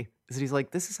 basically. Is that he's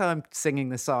like, this is how I'm singing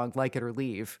this song, like it or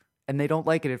leave. And they don't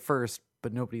like it at first,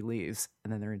 but nobody leaves.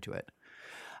 And then they're into it.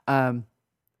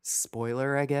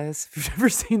 Spoiler, I guess, if you've never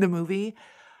seen the movie.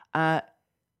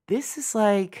 This is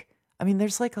like,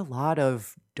 there's like a lot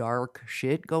of dark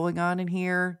shit going on in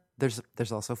here.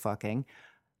 There's also fucking.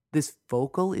 This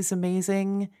vocal is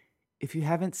amazing. If you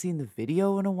haven't seen the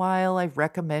video in a while, I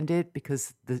recommend it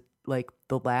because the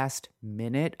last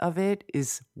minute of it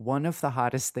is one of the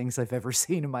hottest things I've ever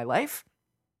seen in my life.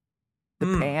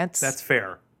 The pants. That's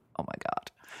fair. Oh my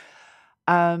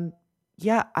God.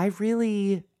 Yeah, I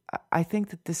think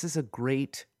that this is a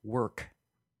great work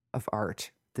of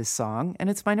art, this song, and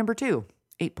it's my number 2,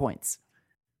 8 points.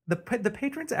 The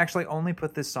patrons actually only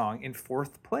put this song in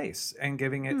 4th place and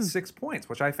giving it 6 points,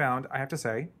 which I found, I have to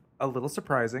say, a little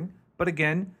surprising. But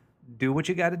again, do what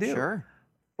you got to do. Sure.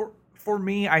 For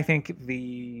me, I think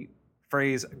the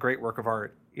phrase great work of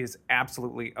art is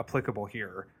absolutely applicable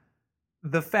here.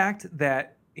 The fact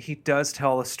that he does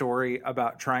tell a story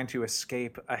about trying to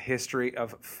escape a history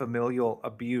of familial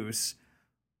abuse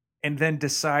and then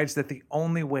decides that the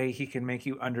only way he can make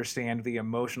you understand the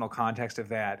emotional context of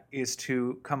that is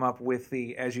to come up with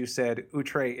the, as you said,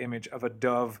 outre image of a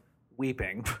dove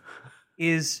weeping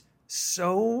is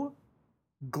so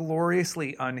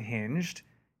gloriously unhinged.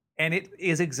 And it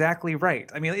is exactly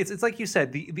right. It's like you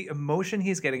said, the emotion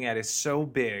he's getting at is so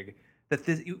big that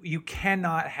you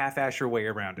cannot half-ass your way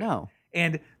around it. No.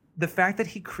 And the fact that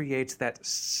he creates that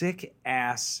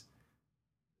sick-ass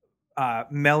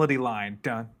melody line,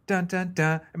 dun, dun, dun,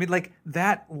 dun.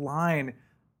 That line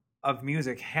of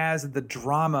music has the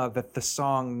drama that the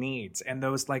song needs. And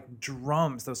those,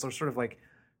 drums, those sort of,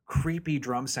 creepy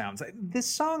drum sounds. This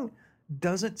song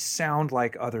doesn't sound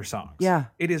like other songs. Yeah.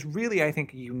 It is really, I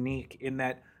think, unique in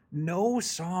that no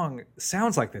song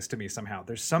sounds like this to me somehow.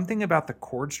 There's something about the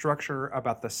chord structure,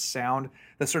 about the sound,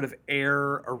 the sort of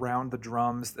air around the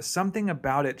drums, something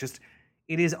about it just,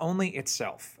 it is only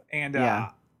itself. And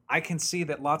I can see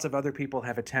that lots of other people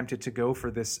have attempted to go for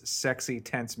this sexy,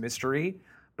 tense mystery,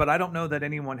 but I don't know that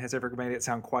anyone has ever made it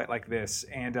sound quite like this.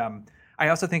 And I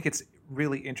also think it's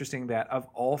really interesting that of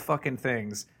all fucking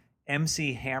things,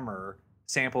 MC Hammer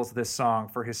samples this song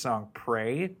for his song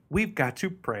Pray. We've got to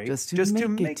pray just to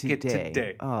make it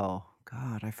today. Oh,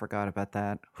 God, I forgot about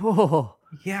that. Oh.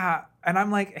 Yeah, and I'm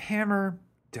like, Hammer,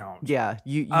 don't. Yeah,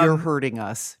 you're hurting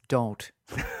us. Don't.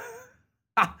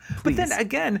 But then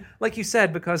again, like you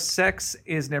said, because sex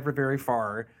is never very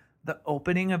far, the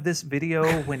opening of this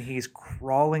video when he's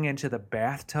crawling into the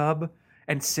bathtub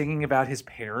and singing about his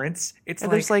parents, it's and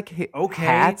like, there's like okay.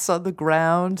 hats on the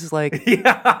ground, like,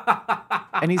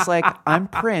 and he's like, I'm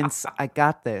Prince, I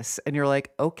got this. And you're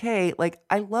like, okay. Like,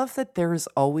 I love that there's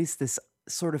always this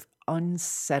sort of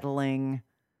unsettling,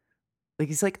 like,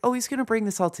 he's like, oh, he's going to bring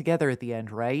this all together at the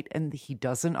end, right? And he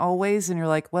doesn't always. And you're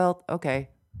like, well, okay.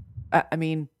 I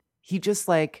mean, he just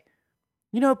like,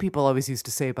 people always used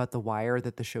to say about The Wire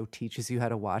that the show teaches you how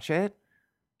to watch it.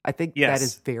 I think that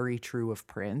is very true of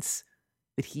Prince,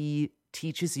 that he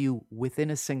teaches you within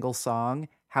a single song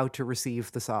how to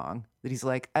receive the song. That he's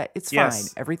like, it's fine.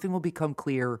 Everything will become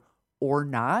clear or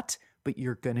not, but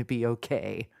you're going to be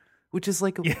okay. Which is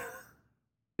like,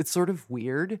 it's sort of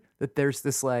weird that there's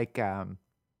this like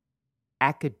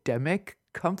academic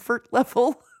comfort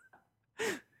level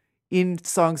in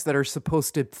songs that are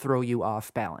supposed to throw you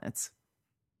off balance.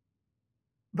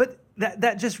 But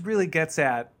that just really gets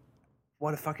at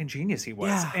what a fucking genius he was.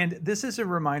 Yeah. And this is a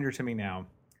reminder to me now.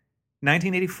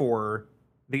 1984,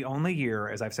 the only year,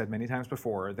 as I've said many times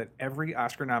before, that every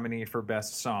Oscar nominee for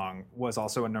Best Song was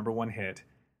also a #1 hit.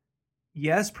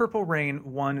 Yes, Purple Rain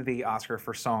won the Oscar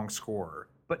for song score,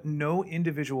 but no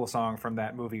individual song from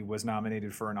that movie was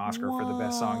nominated for an Oscar for the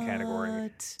Best Song category.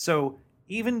 So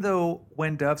even though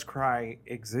When Doves Cry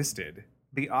existed,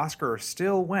 the Oscar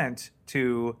still went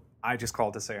to I Just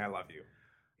Called to Say I Love You.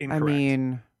 Incorrect. I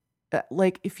mean,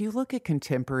 like, if you look at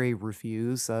contemporary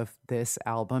reviews of this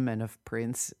album and of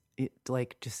Prince,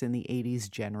 like, just in the 80s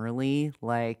generally,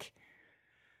 like,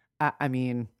 I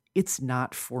mean, it's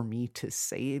not for me to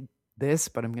say this,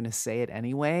 but I'm going to say it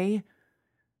anyway.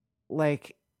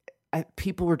 Like,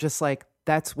 people were just like,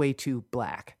 that's way too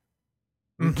black.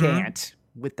 You can't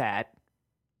with that.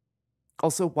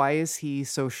 Also, why is he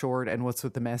so short and what's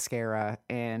with the mascara?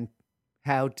 And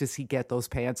how does he get those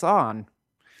pants on?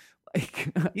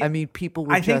 Like, I mean, people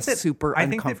were just super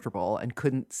uncomfortable and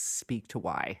couldn't speak to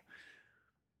why.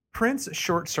 Prince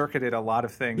short-circuited a lot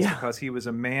of things because he was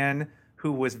a man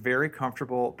who was very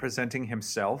comfortable presenting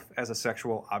himself as a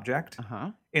sexual object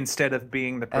instead of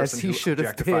being the person as he who should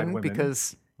have objectified been, women.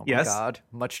 because my God,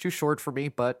 much too short for me,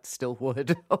 but still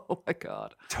would. Oh my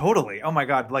God, totally. Oh my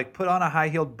God, like put on a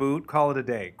high-heeled boot, call it a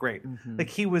day. Great. Like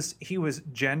he was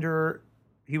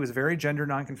very gender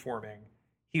nonconforming.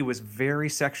 He was very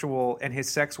sexual, and his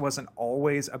sex wasn't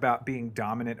always about being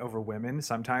dominant over women.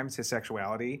 Sometimes his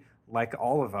sexuality, like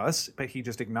all of us, but he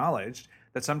just acknowledged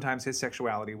that sometimes his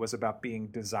sexuality was about being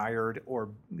desired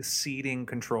or ceding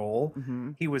control.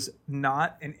 He was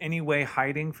not in any way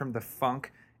hiding from the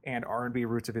funk and R&B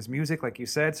roots of his music, like you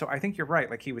said. So I think you're right.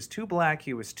 Like, he was too black,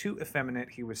 he was too effeminate,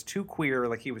 he was too queer,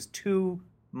 like he was too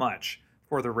much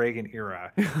for the Reagan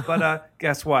era. But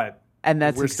guess what? And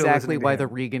that's exactly why the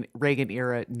Reagan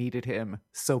era needed him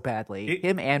so badly.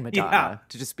 Him and Madonna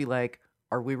to just be like,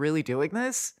 are we really doing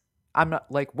this? I'm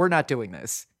not, like, we're not doing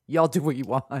this. Y'all do what you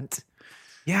want.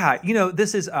 Yeah.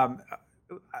 This is, I'm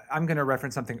going to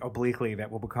reference something obliquely that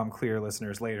will become clear,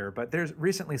 listeners, later. But there's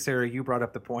recently, Sarah, you brought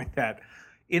up the point that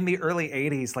in the early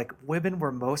 80s, like, women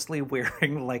were mostly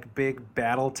wearing like big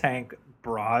battle tank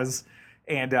bras.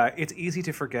 And it's easy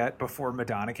to forget before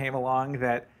Madonna came along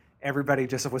that everybody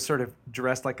just was sort of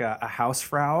dressed like a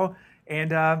housefrau.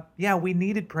 And we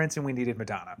needed Prince and we needed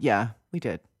Madonna. Yeah, we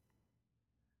did.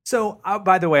 So,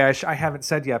 by the way, I haven't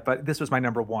said yet, but this was my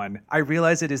 #1. I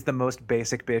realize it is the most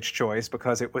basic bitch choice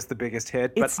because it was the biggest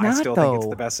hit, but I still think it's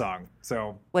the best song.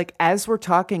 So, like, as we're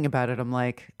talking about it, I'm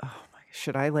like, oh my,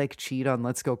 should I like cheat on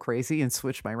Let's Go Crazy and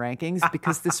switch my rankings?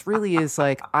 Because this really is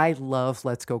like, I love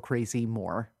Let's Go Crazy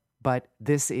more, but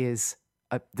this is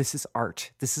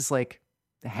art. This is like,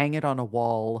 hang it on a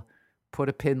wall, put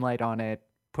a pin light on it,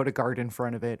 put a guard in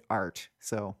front of it, art.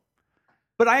 So,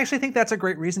 but I actually think that's a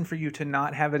great reason for you to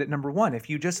not have it at #1. If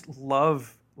you just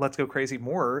love Let's Go Crazy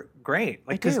more, great.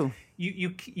 Like, I do.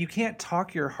 You can't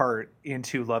talk your heart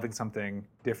into loving something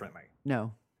differently.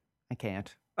 No, I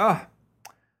can't.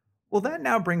 Well, that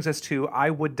now brings us to I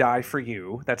Would Die for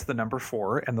You. That's the number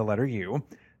 4 and the letter U.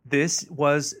 This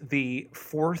was the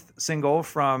 4th single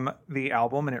from the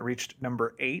album, and it reached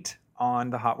number 8 on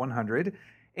the Hot 100.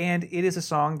 And it is a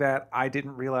song that I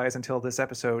didn't realize until this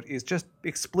episode is just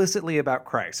explicitly about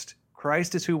Christ.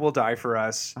 Christ is who will die for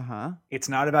us. Uh-huh. It's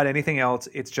not about anything else.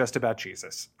 It's just about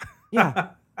Jesus. Yeah.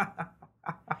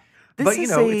 But, you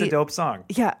know, it's a dope song.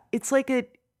 Yeah, it's like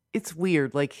it's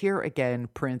weird. Like here again,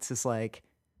 Prince is like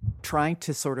trying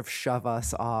to sort of shove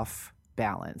us off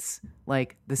balance.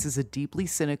 Like this is a deeply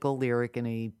cynical lyric and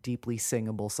a deeply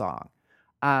singable song.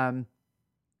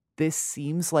 This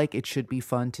seems like it should be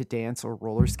fun to dance or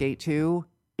roller skate to.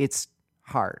 It's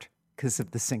hard because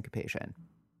of the syncopation.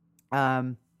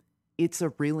 It's a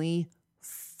really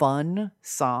fun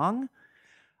song.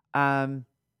 And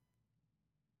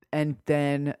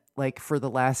then like for the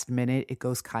last minute, it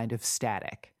goes kind of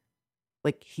static.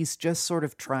 Like he's just sort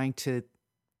of trying to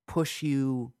push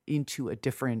you into a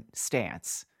different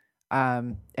stance.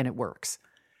 And it works.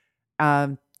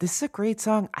 This is a great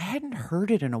song. I hadn't heard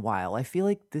it in a while. I feel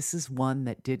like this is one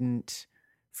that didn't,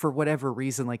 for whatever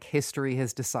reason, like history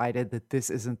has decided that this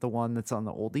isn't the one that's on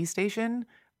the oldie station.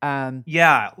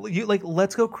 Yeah, you like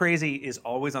Let's Go Crazy is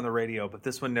always on the radio, but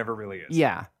this one never really is.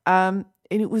 Yeah. And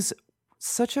it was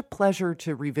such a pleasure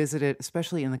to revisit it,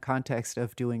 especially in the context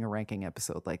of doing a ranking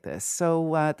episode like this.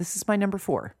 So this is my number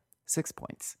 4, 6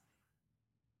 points.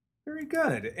 Very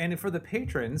good. And for the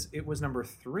patrons, it was number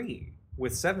 3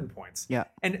 with 7 points. Yeah.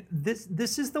 And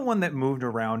this is the one that moved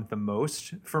around the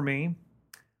most for me.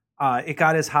 It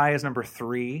got as high as number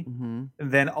 3, and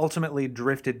then ultimately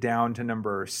drifted down to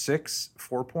number 6,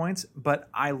 4 points. But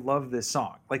I love this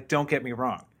song. Like, don't get me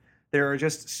wrong. There are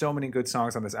just so many good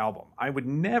songs on this album. I would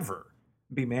never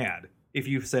be mad if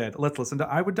you said, let's listen to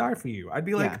I Would Die for You. I'd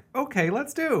be like, okay,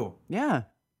 let's do. Yeah.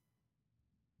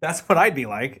 That's what I'd be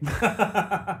like.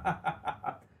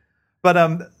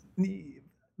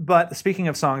 But speaking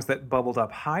of songs that bubbled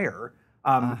up higher,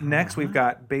 next we've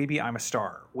got Baby I'm a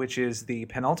Star, which is the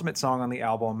penultimate song on the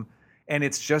album. And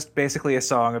it's just basically a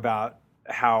song about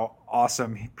how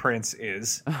awesome Prince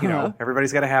is. You know,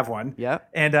 everybody's got to have one. Yep.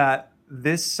 And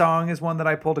this song is one that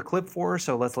I pulled a clip for,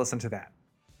 so let's listen to that.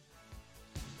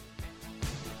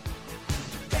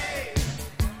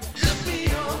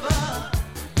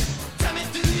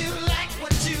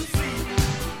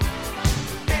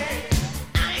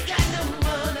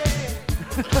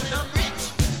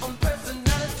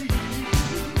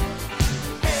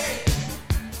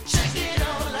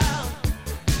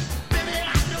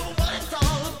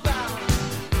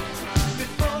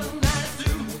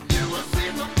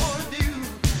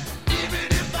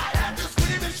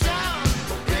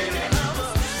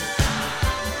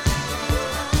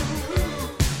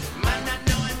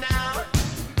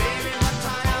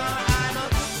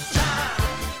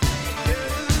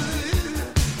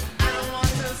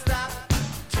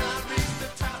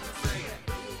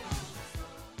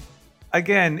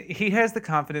 Again, he has the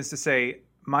confidence to say,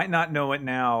 might not know it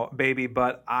now, baby,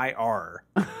 but I are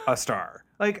a star.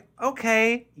 Like,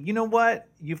 okay, you know what?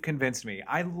 You've convinced me.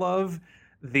 I love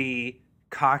the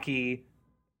cocky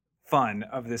fun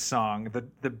of this song.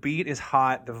 The beat is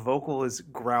hot. The vocal is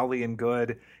growly and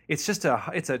good. It's just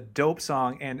it's a dope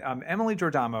song. And Emily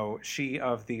Giordamo, she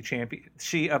of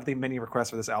the many requests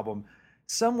for this album,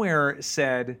 somewhere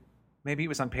said, maybe it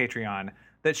was on Patreon,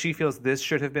 that she feels this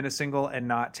should have been a single and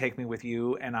not Take Me With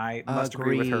You, and I must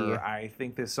agree with her. I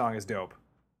think this song is dope.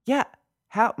 Yeah.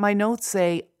 My notes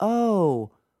say, oh,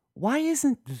 why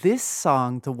isn't this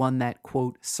song the one that,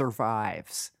 quote,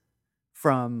 survives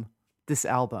from this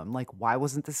album? Like, why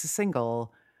wasn't this a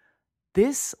single?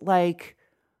 This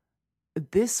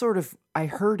sort of, I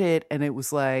heard it and it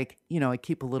was like, you know, I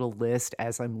keep a little list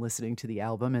as I'm listening to the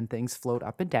album and things float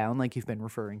up and down like you've been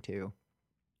referring to.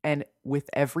 And with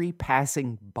every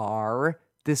passing bar,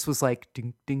 this was like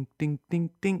ding, ding, ding,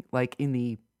 ding, ding, like in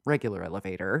the regular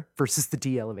elevator versus the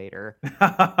D elevator.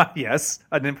 Yes,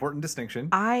 an important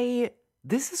distinction.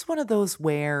 This is one of those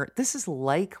where this is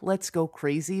like Let's Go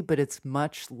Crazy, but it's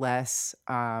much less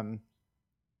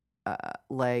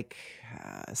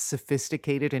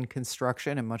sophisticated in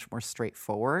construction and much more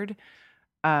straightforward.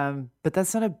 But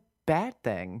that's not a bad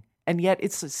thing. And yet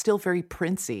it's still very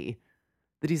Princey.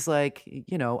 That he's like,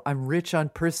 you know, I'm rich on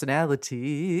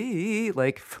personality.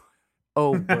 Like,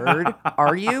 oh, word.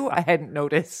 Are you? I hadn't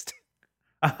noticed.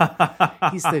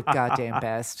 He's the goddamn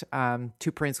best.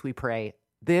 To Prince we pray.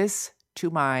 This, to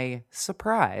my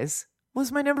surprise,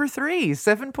 was my number 3,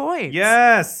 7 points.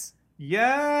 Yes.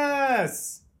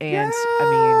 And I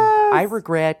mean, I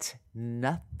regret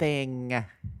nothing.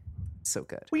 So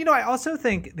good. Well, you know, I also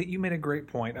think that you made a great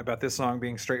point about this song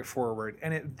being straightforward.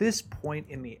 And at this point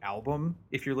in the album,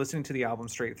 if you're listening to the album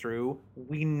straight through,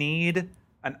 we need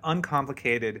an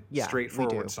uncomplicated,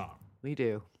 straightforward song. We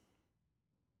do.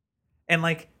 And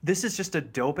like, this is just a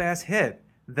dope ass hit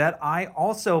that I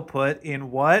also put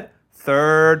in what?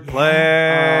 Third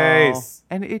place. Oh.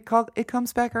 And it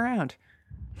comes back around.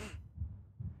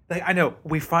 Like, I know.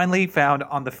 We finally found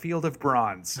on the field of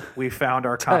bronze, we found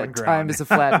our common ground. Time is a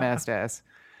flat mast ass.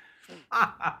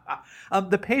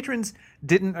 The patrons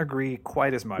didn't agree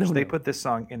quite as much. They put this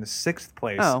song in 6th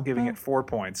place, giving it 4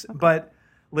 points. Okay. But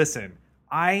listen,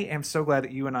 I am so glad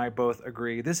that you and I both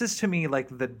agree. This is to me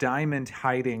like the diamond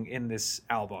hiding in this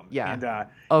album. Yeah. And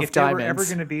if there diamonds. were ever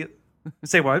going to be,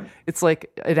 say what? It's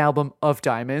like an album of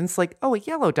diamonds. Like, oh, a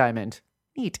yellow diamond.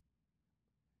 Neat.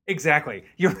 Exactly.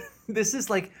 This is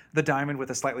like the diamond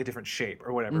with a slightly different shape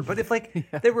or whatever. But if like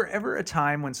there were ever a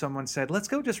time when someone said, let's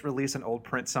go just release an old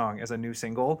Prince song as a new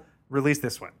single, release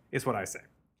this one, is what I say.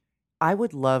 I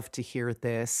would love to hear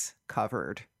this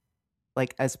covered,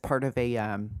 like as part of it,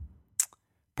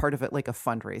 like a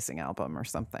fundraising album or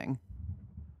something.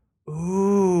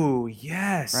 Ooh,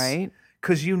 yes. Right?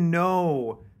 Because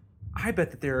I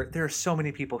bet that there are so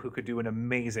many people who could do an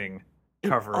amazing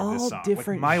cover of this song.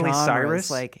 Different like Miley genres, Cyrus,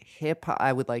 like hip hop.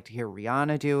 I would like to hear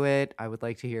Rihanna do it. I would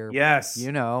like to hear,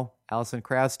 Alison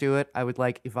Krauss do it. I would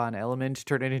like Yvonne Elliman to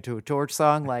turn it into a George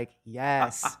song. Like,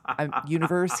 yes,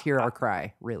 universe, hear our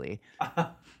cry. Really, I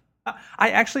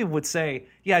actually would say,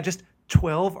 just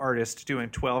 12 artists doing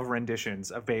 12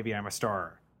 renditions of "Baby I'm a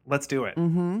Star." Let's do it.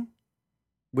 Mm-hmm.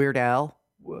 Weird Al.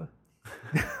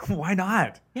 Why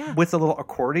not? Yeah, with a little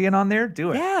accordion on there,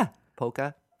 do it. Yeah,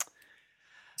 polka.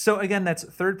 So again, that's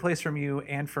 3rd place from you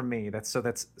and from me.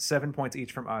 That's 7 points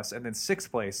each from us, and then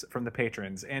 6th place from the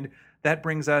patrons. And that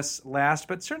brings us last,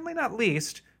 but certainly not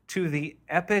least, to the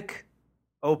epic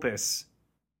opus,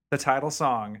 the title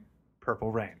song,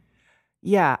 Purple Rain.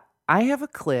 Yeah, I have a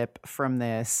clip from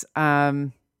this. I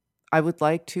would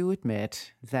like to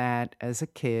admit that as a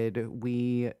kid,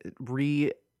 we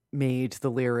remade the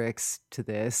lyrics to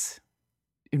this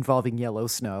involving yellow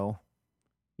snow,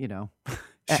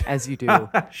 as you do.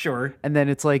 Sure. And then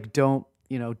it's like, don't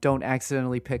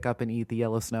accidentally pick up and eat the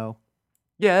yellow snow.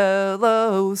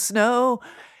 Yellow snow.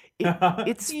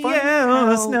 It's funny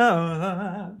yellow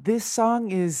snow. This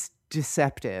song is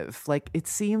deceptive. Like, it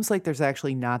seems like there's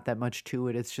actually not that much to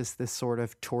it. It's just this sort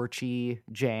of torchy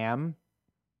jam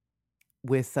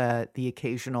with the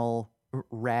occasional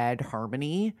rad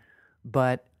harmony.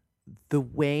 But the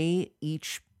way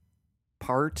each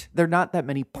part, there are not that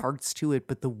many parts to it,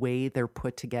 but the way they're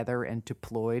put together and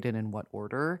deployed and in what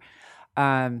order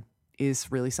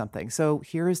is really something. So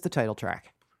here is the title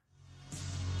track.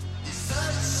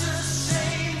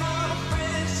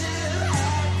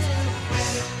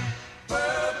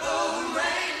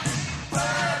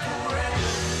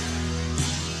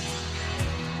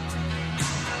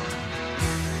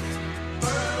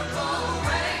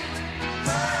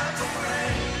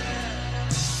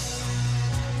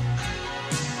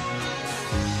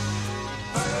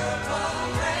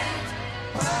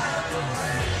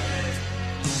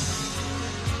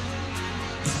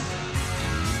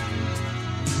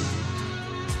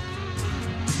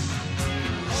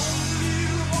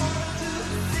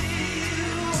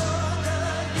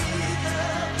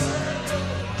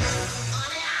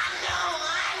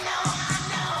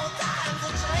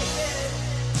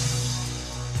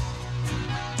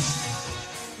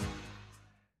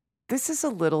 This is a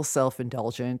little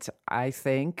self-indulgent, I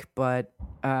think, but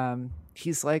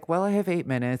he's like, well, I have 8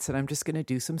 minutes and I'm just going to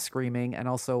do some screaming and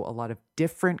also a lot of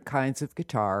different kinds of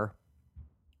guitar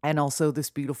and also this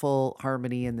beautiful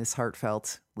harmony and this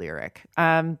heartfelt lyric.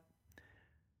 But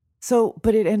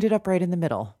it ended up right in the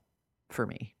middle for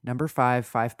me. Number 5,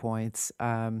 5 points.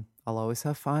 I'll always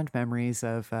have fond memories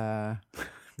of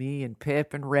me and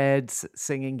Pip and Reds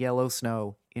singing Yellow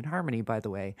Snow in harmony, by the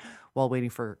way, while waiting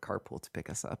for carpool to pick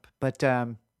us up. But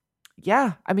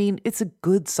yeah, I mean, it's a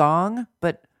good song,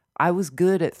 but I was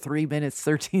good at 3 minutes,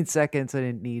 13 seconds. I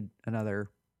didn't need another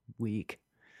week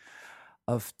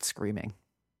of screaming.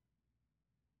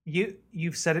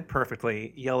 You've said it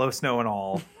perfectly, Yellow Snow and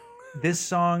all. This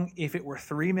song, if it were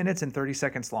 3 minutes and 30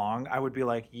 seconds long, I would be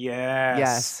like,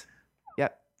 yes.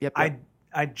 Yep.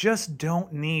 I just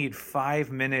don't need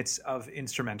 5 minutes of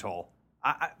instrumental.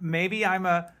 Maybe I'm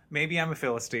a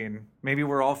Philistine. Maybe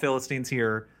we're all Philistines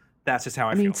here. That's just how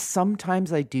I feel. I mean,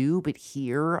 sometimes I do, but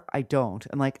here I don't.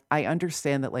 And like, I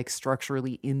understand that like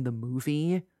structurally in the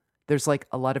movie, there's like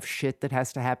a lot of shit that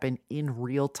has to happen in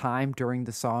real time during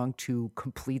the song to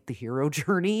complete the hero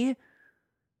journey.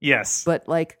 Yes. But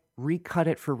like recut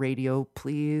it for radio,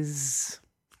 please?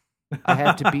 I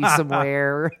have to be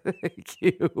somewhere. Thank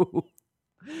you.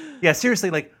 Yeah, seriously,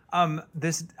 like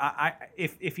this.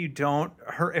 If you don't,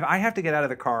 if I have to get out of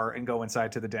the car and go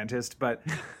inside to the dentist, but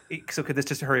so could this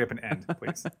just hurry up and end,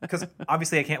 please? Because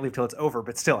obviously I can't leave till it's over,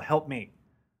 but still, help me.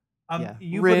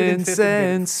 You put it in Rinse fifth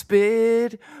and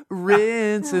spit,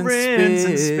 rinse and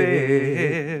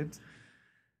spit.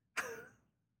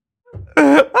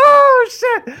 Oh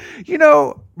shit! You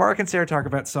know, Mark and Sarah Talk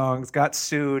About Songs got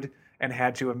sued and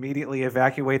had to immediately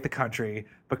evacuate the country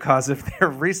because of their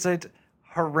recent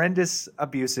horrendous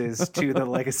abuses to the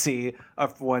legacy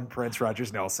of one Prince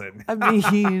Rogers Nelson. I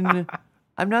mean,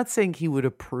 I'm not saying he would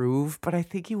approve, but I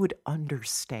think he would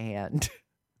understand.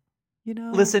 You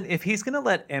know? Listen, if he's going to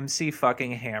let MC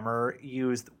fucking Hammer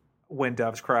use When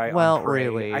Doves Cry Well, on Parade,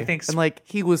 really. I think... And like,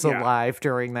 he was Yeah. alive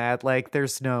during that. Like,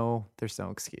 there's no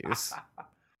excuse.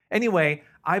 Anyway,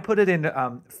 I put it in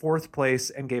fourth place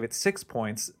and gave it 6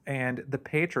 points, and the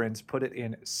patrons put it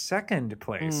in second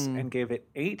place and gave it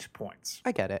 8 points.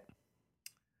 I get it.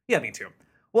 Yeah, me too.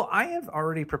 Well, I have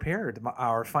already prepared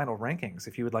our final rankings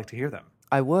if you would like to hear them.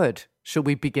 I would. Should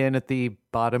we begin at the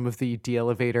bottom of the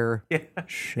elevator Yeah.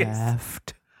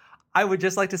 shaft? I would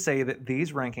just like to say that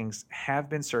these rankings have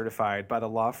been certified by the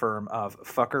law firm of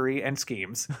Fuckery and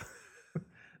Schemes.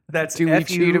 That's Do we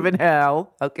cheat him in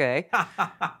hell? Okay.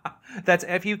 That's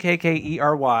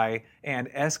Fukkery and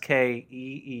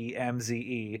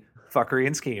Skeemze, Fuckery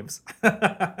and Schemes.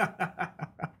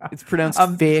 It's pronounced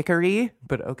fakery,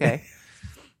 but okay.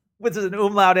 With an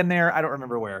umlaut in there, I don't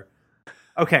remember where.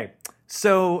 Okay,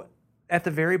 so at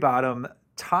the very bottom,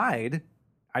 tied,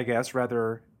 I guess,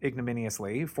 rather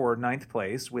ignominiously, for ninth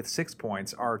place with 6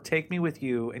 points are Take Me With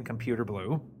You and Computer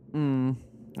Blue.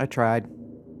 I tried.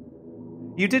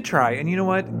 You did try, and you know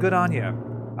what? Good on you.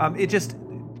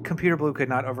 Computer Blue could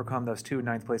not overcome those two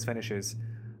ninth place finishes.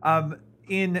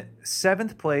 In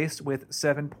seventh place with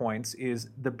 7 points is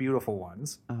The Beautiful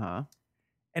Ones. Uh-huh.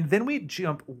 And then we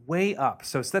jump way up.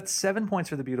 So that's 7 points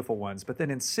for The Beautiful Ones. But then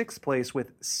in sixth place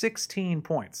with 16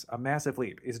 points, a massive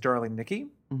leap, is Darling Nikki.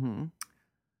 Mm-hmm.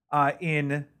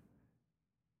 In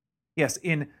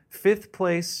fifth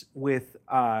place with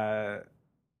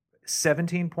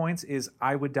 17 points is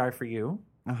I Would Die For You.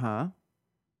 Uh-huh.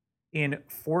 In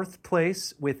fourth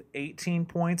place with 18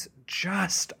 points,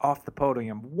 just off the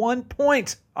podium. 1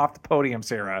 point off the podium,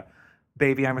 Sarah.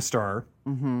 Baby, I'm a Star.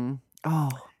 Mm-hmm. Oh,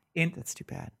 that's too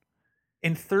bad.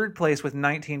 In third place with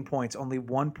 19 points, only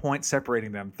 1 point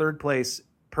separating them. Third place,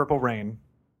 Purple Rain.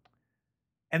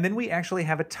 And then we actually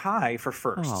have a tie for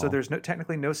first. So there's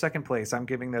technically no second place. I'm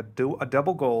giving a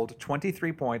double gold,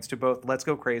 23 points to both Let's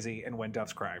Go Crazy and When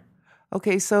Doves Cry.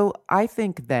 Okay, so I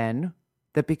think then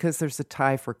that because there's a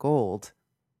tie for gold,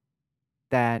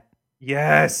 that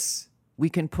Yes. we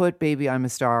can put Baby I'm a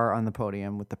Star on the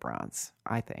podium with the bronze,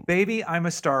 I think. Baby, I'm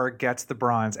a Star gets the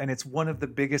bronze, and it's one of the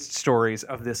biggest stories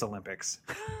of this Olympics.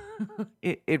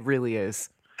 It really is.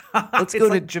 Let's It's go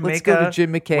like to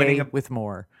Jim McKay winning with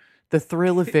more. The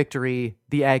thrill of victory,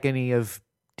 the agony of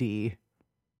D.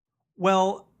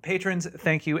 Well, patrons,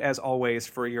 thank you as always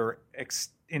for your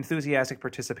enthusiastic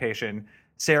participation.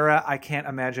 Sarah, I can't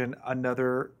imagine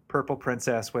another Purple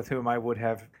Princess with whom I would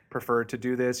have preferred to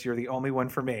do this. You're the only one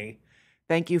for me.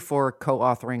 Thank you for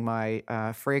co-authoring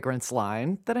my fragrance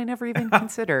line that I never even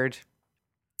considered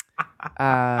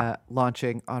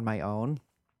launching on my own.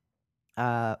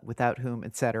 Without whom,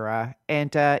 etc.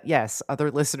 And yes,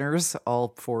 other listeners,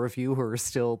 all 4 of you who are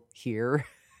still here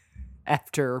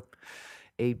after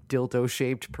a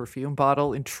dildo-shaped perfume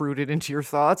bottle intruded into your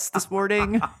thoughts this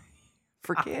morning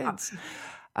for kids.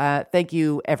 Thank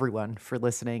you, everyone, for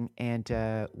listening, and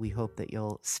we hope that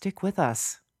you'll stick with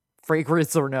us,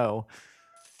 fragrance or no.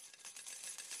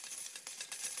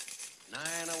 9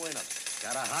 a winner.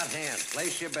 Got a hot hand.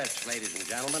 Place your bets, ladies and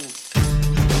gentlemen.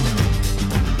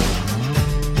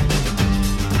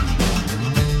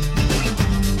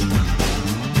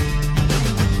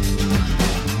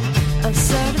 A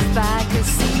certified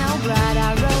casino bride,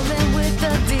 I roll in with the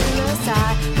dealer's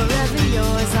high. Forever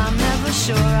yours, I'm never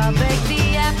sure I'll bake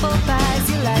the apple pies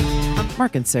you like.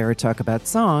 Mark and Sarah Talk About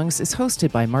Songs is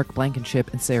hosted by Mark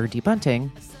Blankenship and Sarah D.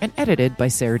 Bunting and edited by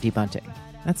Sarah D. Bunting.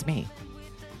 That's me.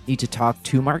 Need to talk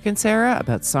to Mark and Sarah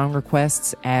about song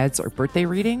requests, ads, or birthday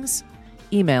readings?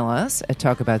 Email us at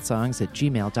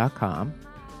talkaboutsongs@gmail.com,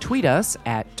 tweet us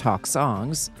at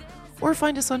talksongs, or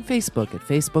find us on Facebook at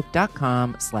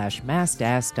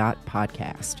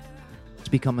facebook.com/massass.podcast. To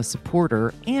become a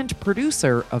supporter and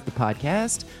producer of the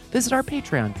podcast, visit our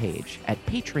Patreon page at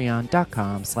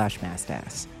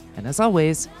patreon.com/massass. And as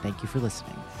always, thank you for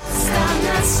listening. Stand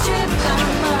that strip,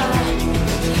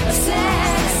 I'm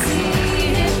sexy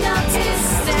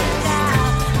hypnotist, and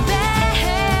I'll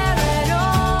bear it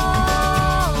all.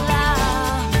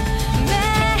 I'll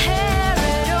bear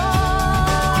it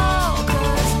all,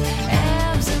 'cause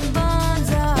abs and buns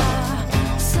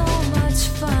are so much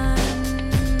fun.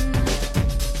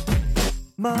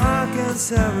 Mark and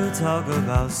Sarah talk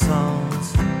about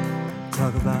songs,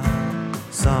 talk about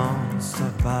songs,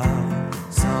 talk about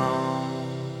songs.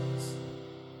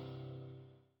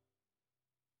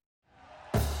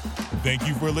 Thank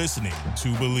you for listening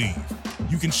to Believe.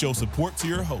 You can show support to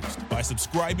your host by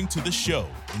subscribing to the show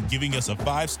and giving us a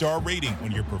 5-star rating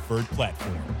on your preferred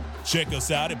platform. Check us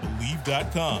out at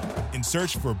Believe.com and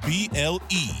search for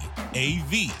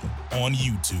BLEAV on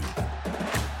YouTube.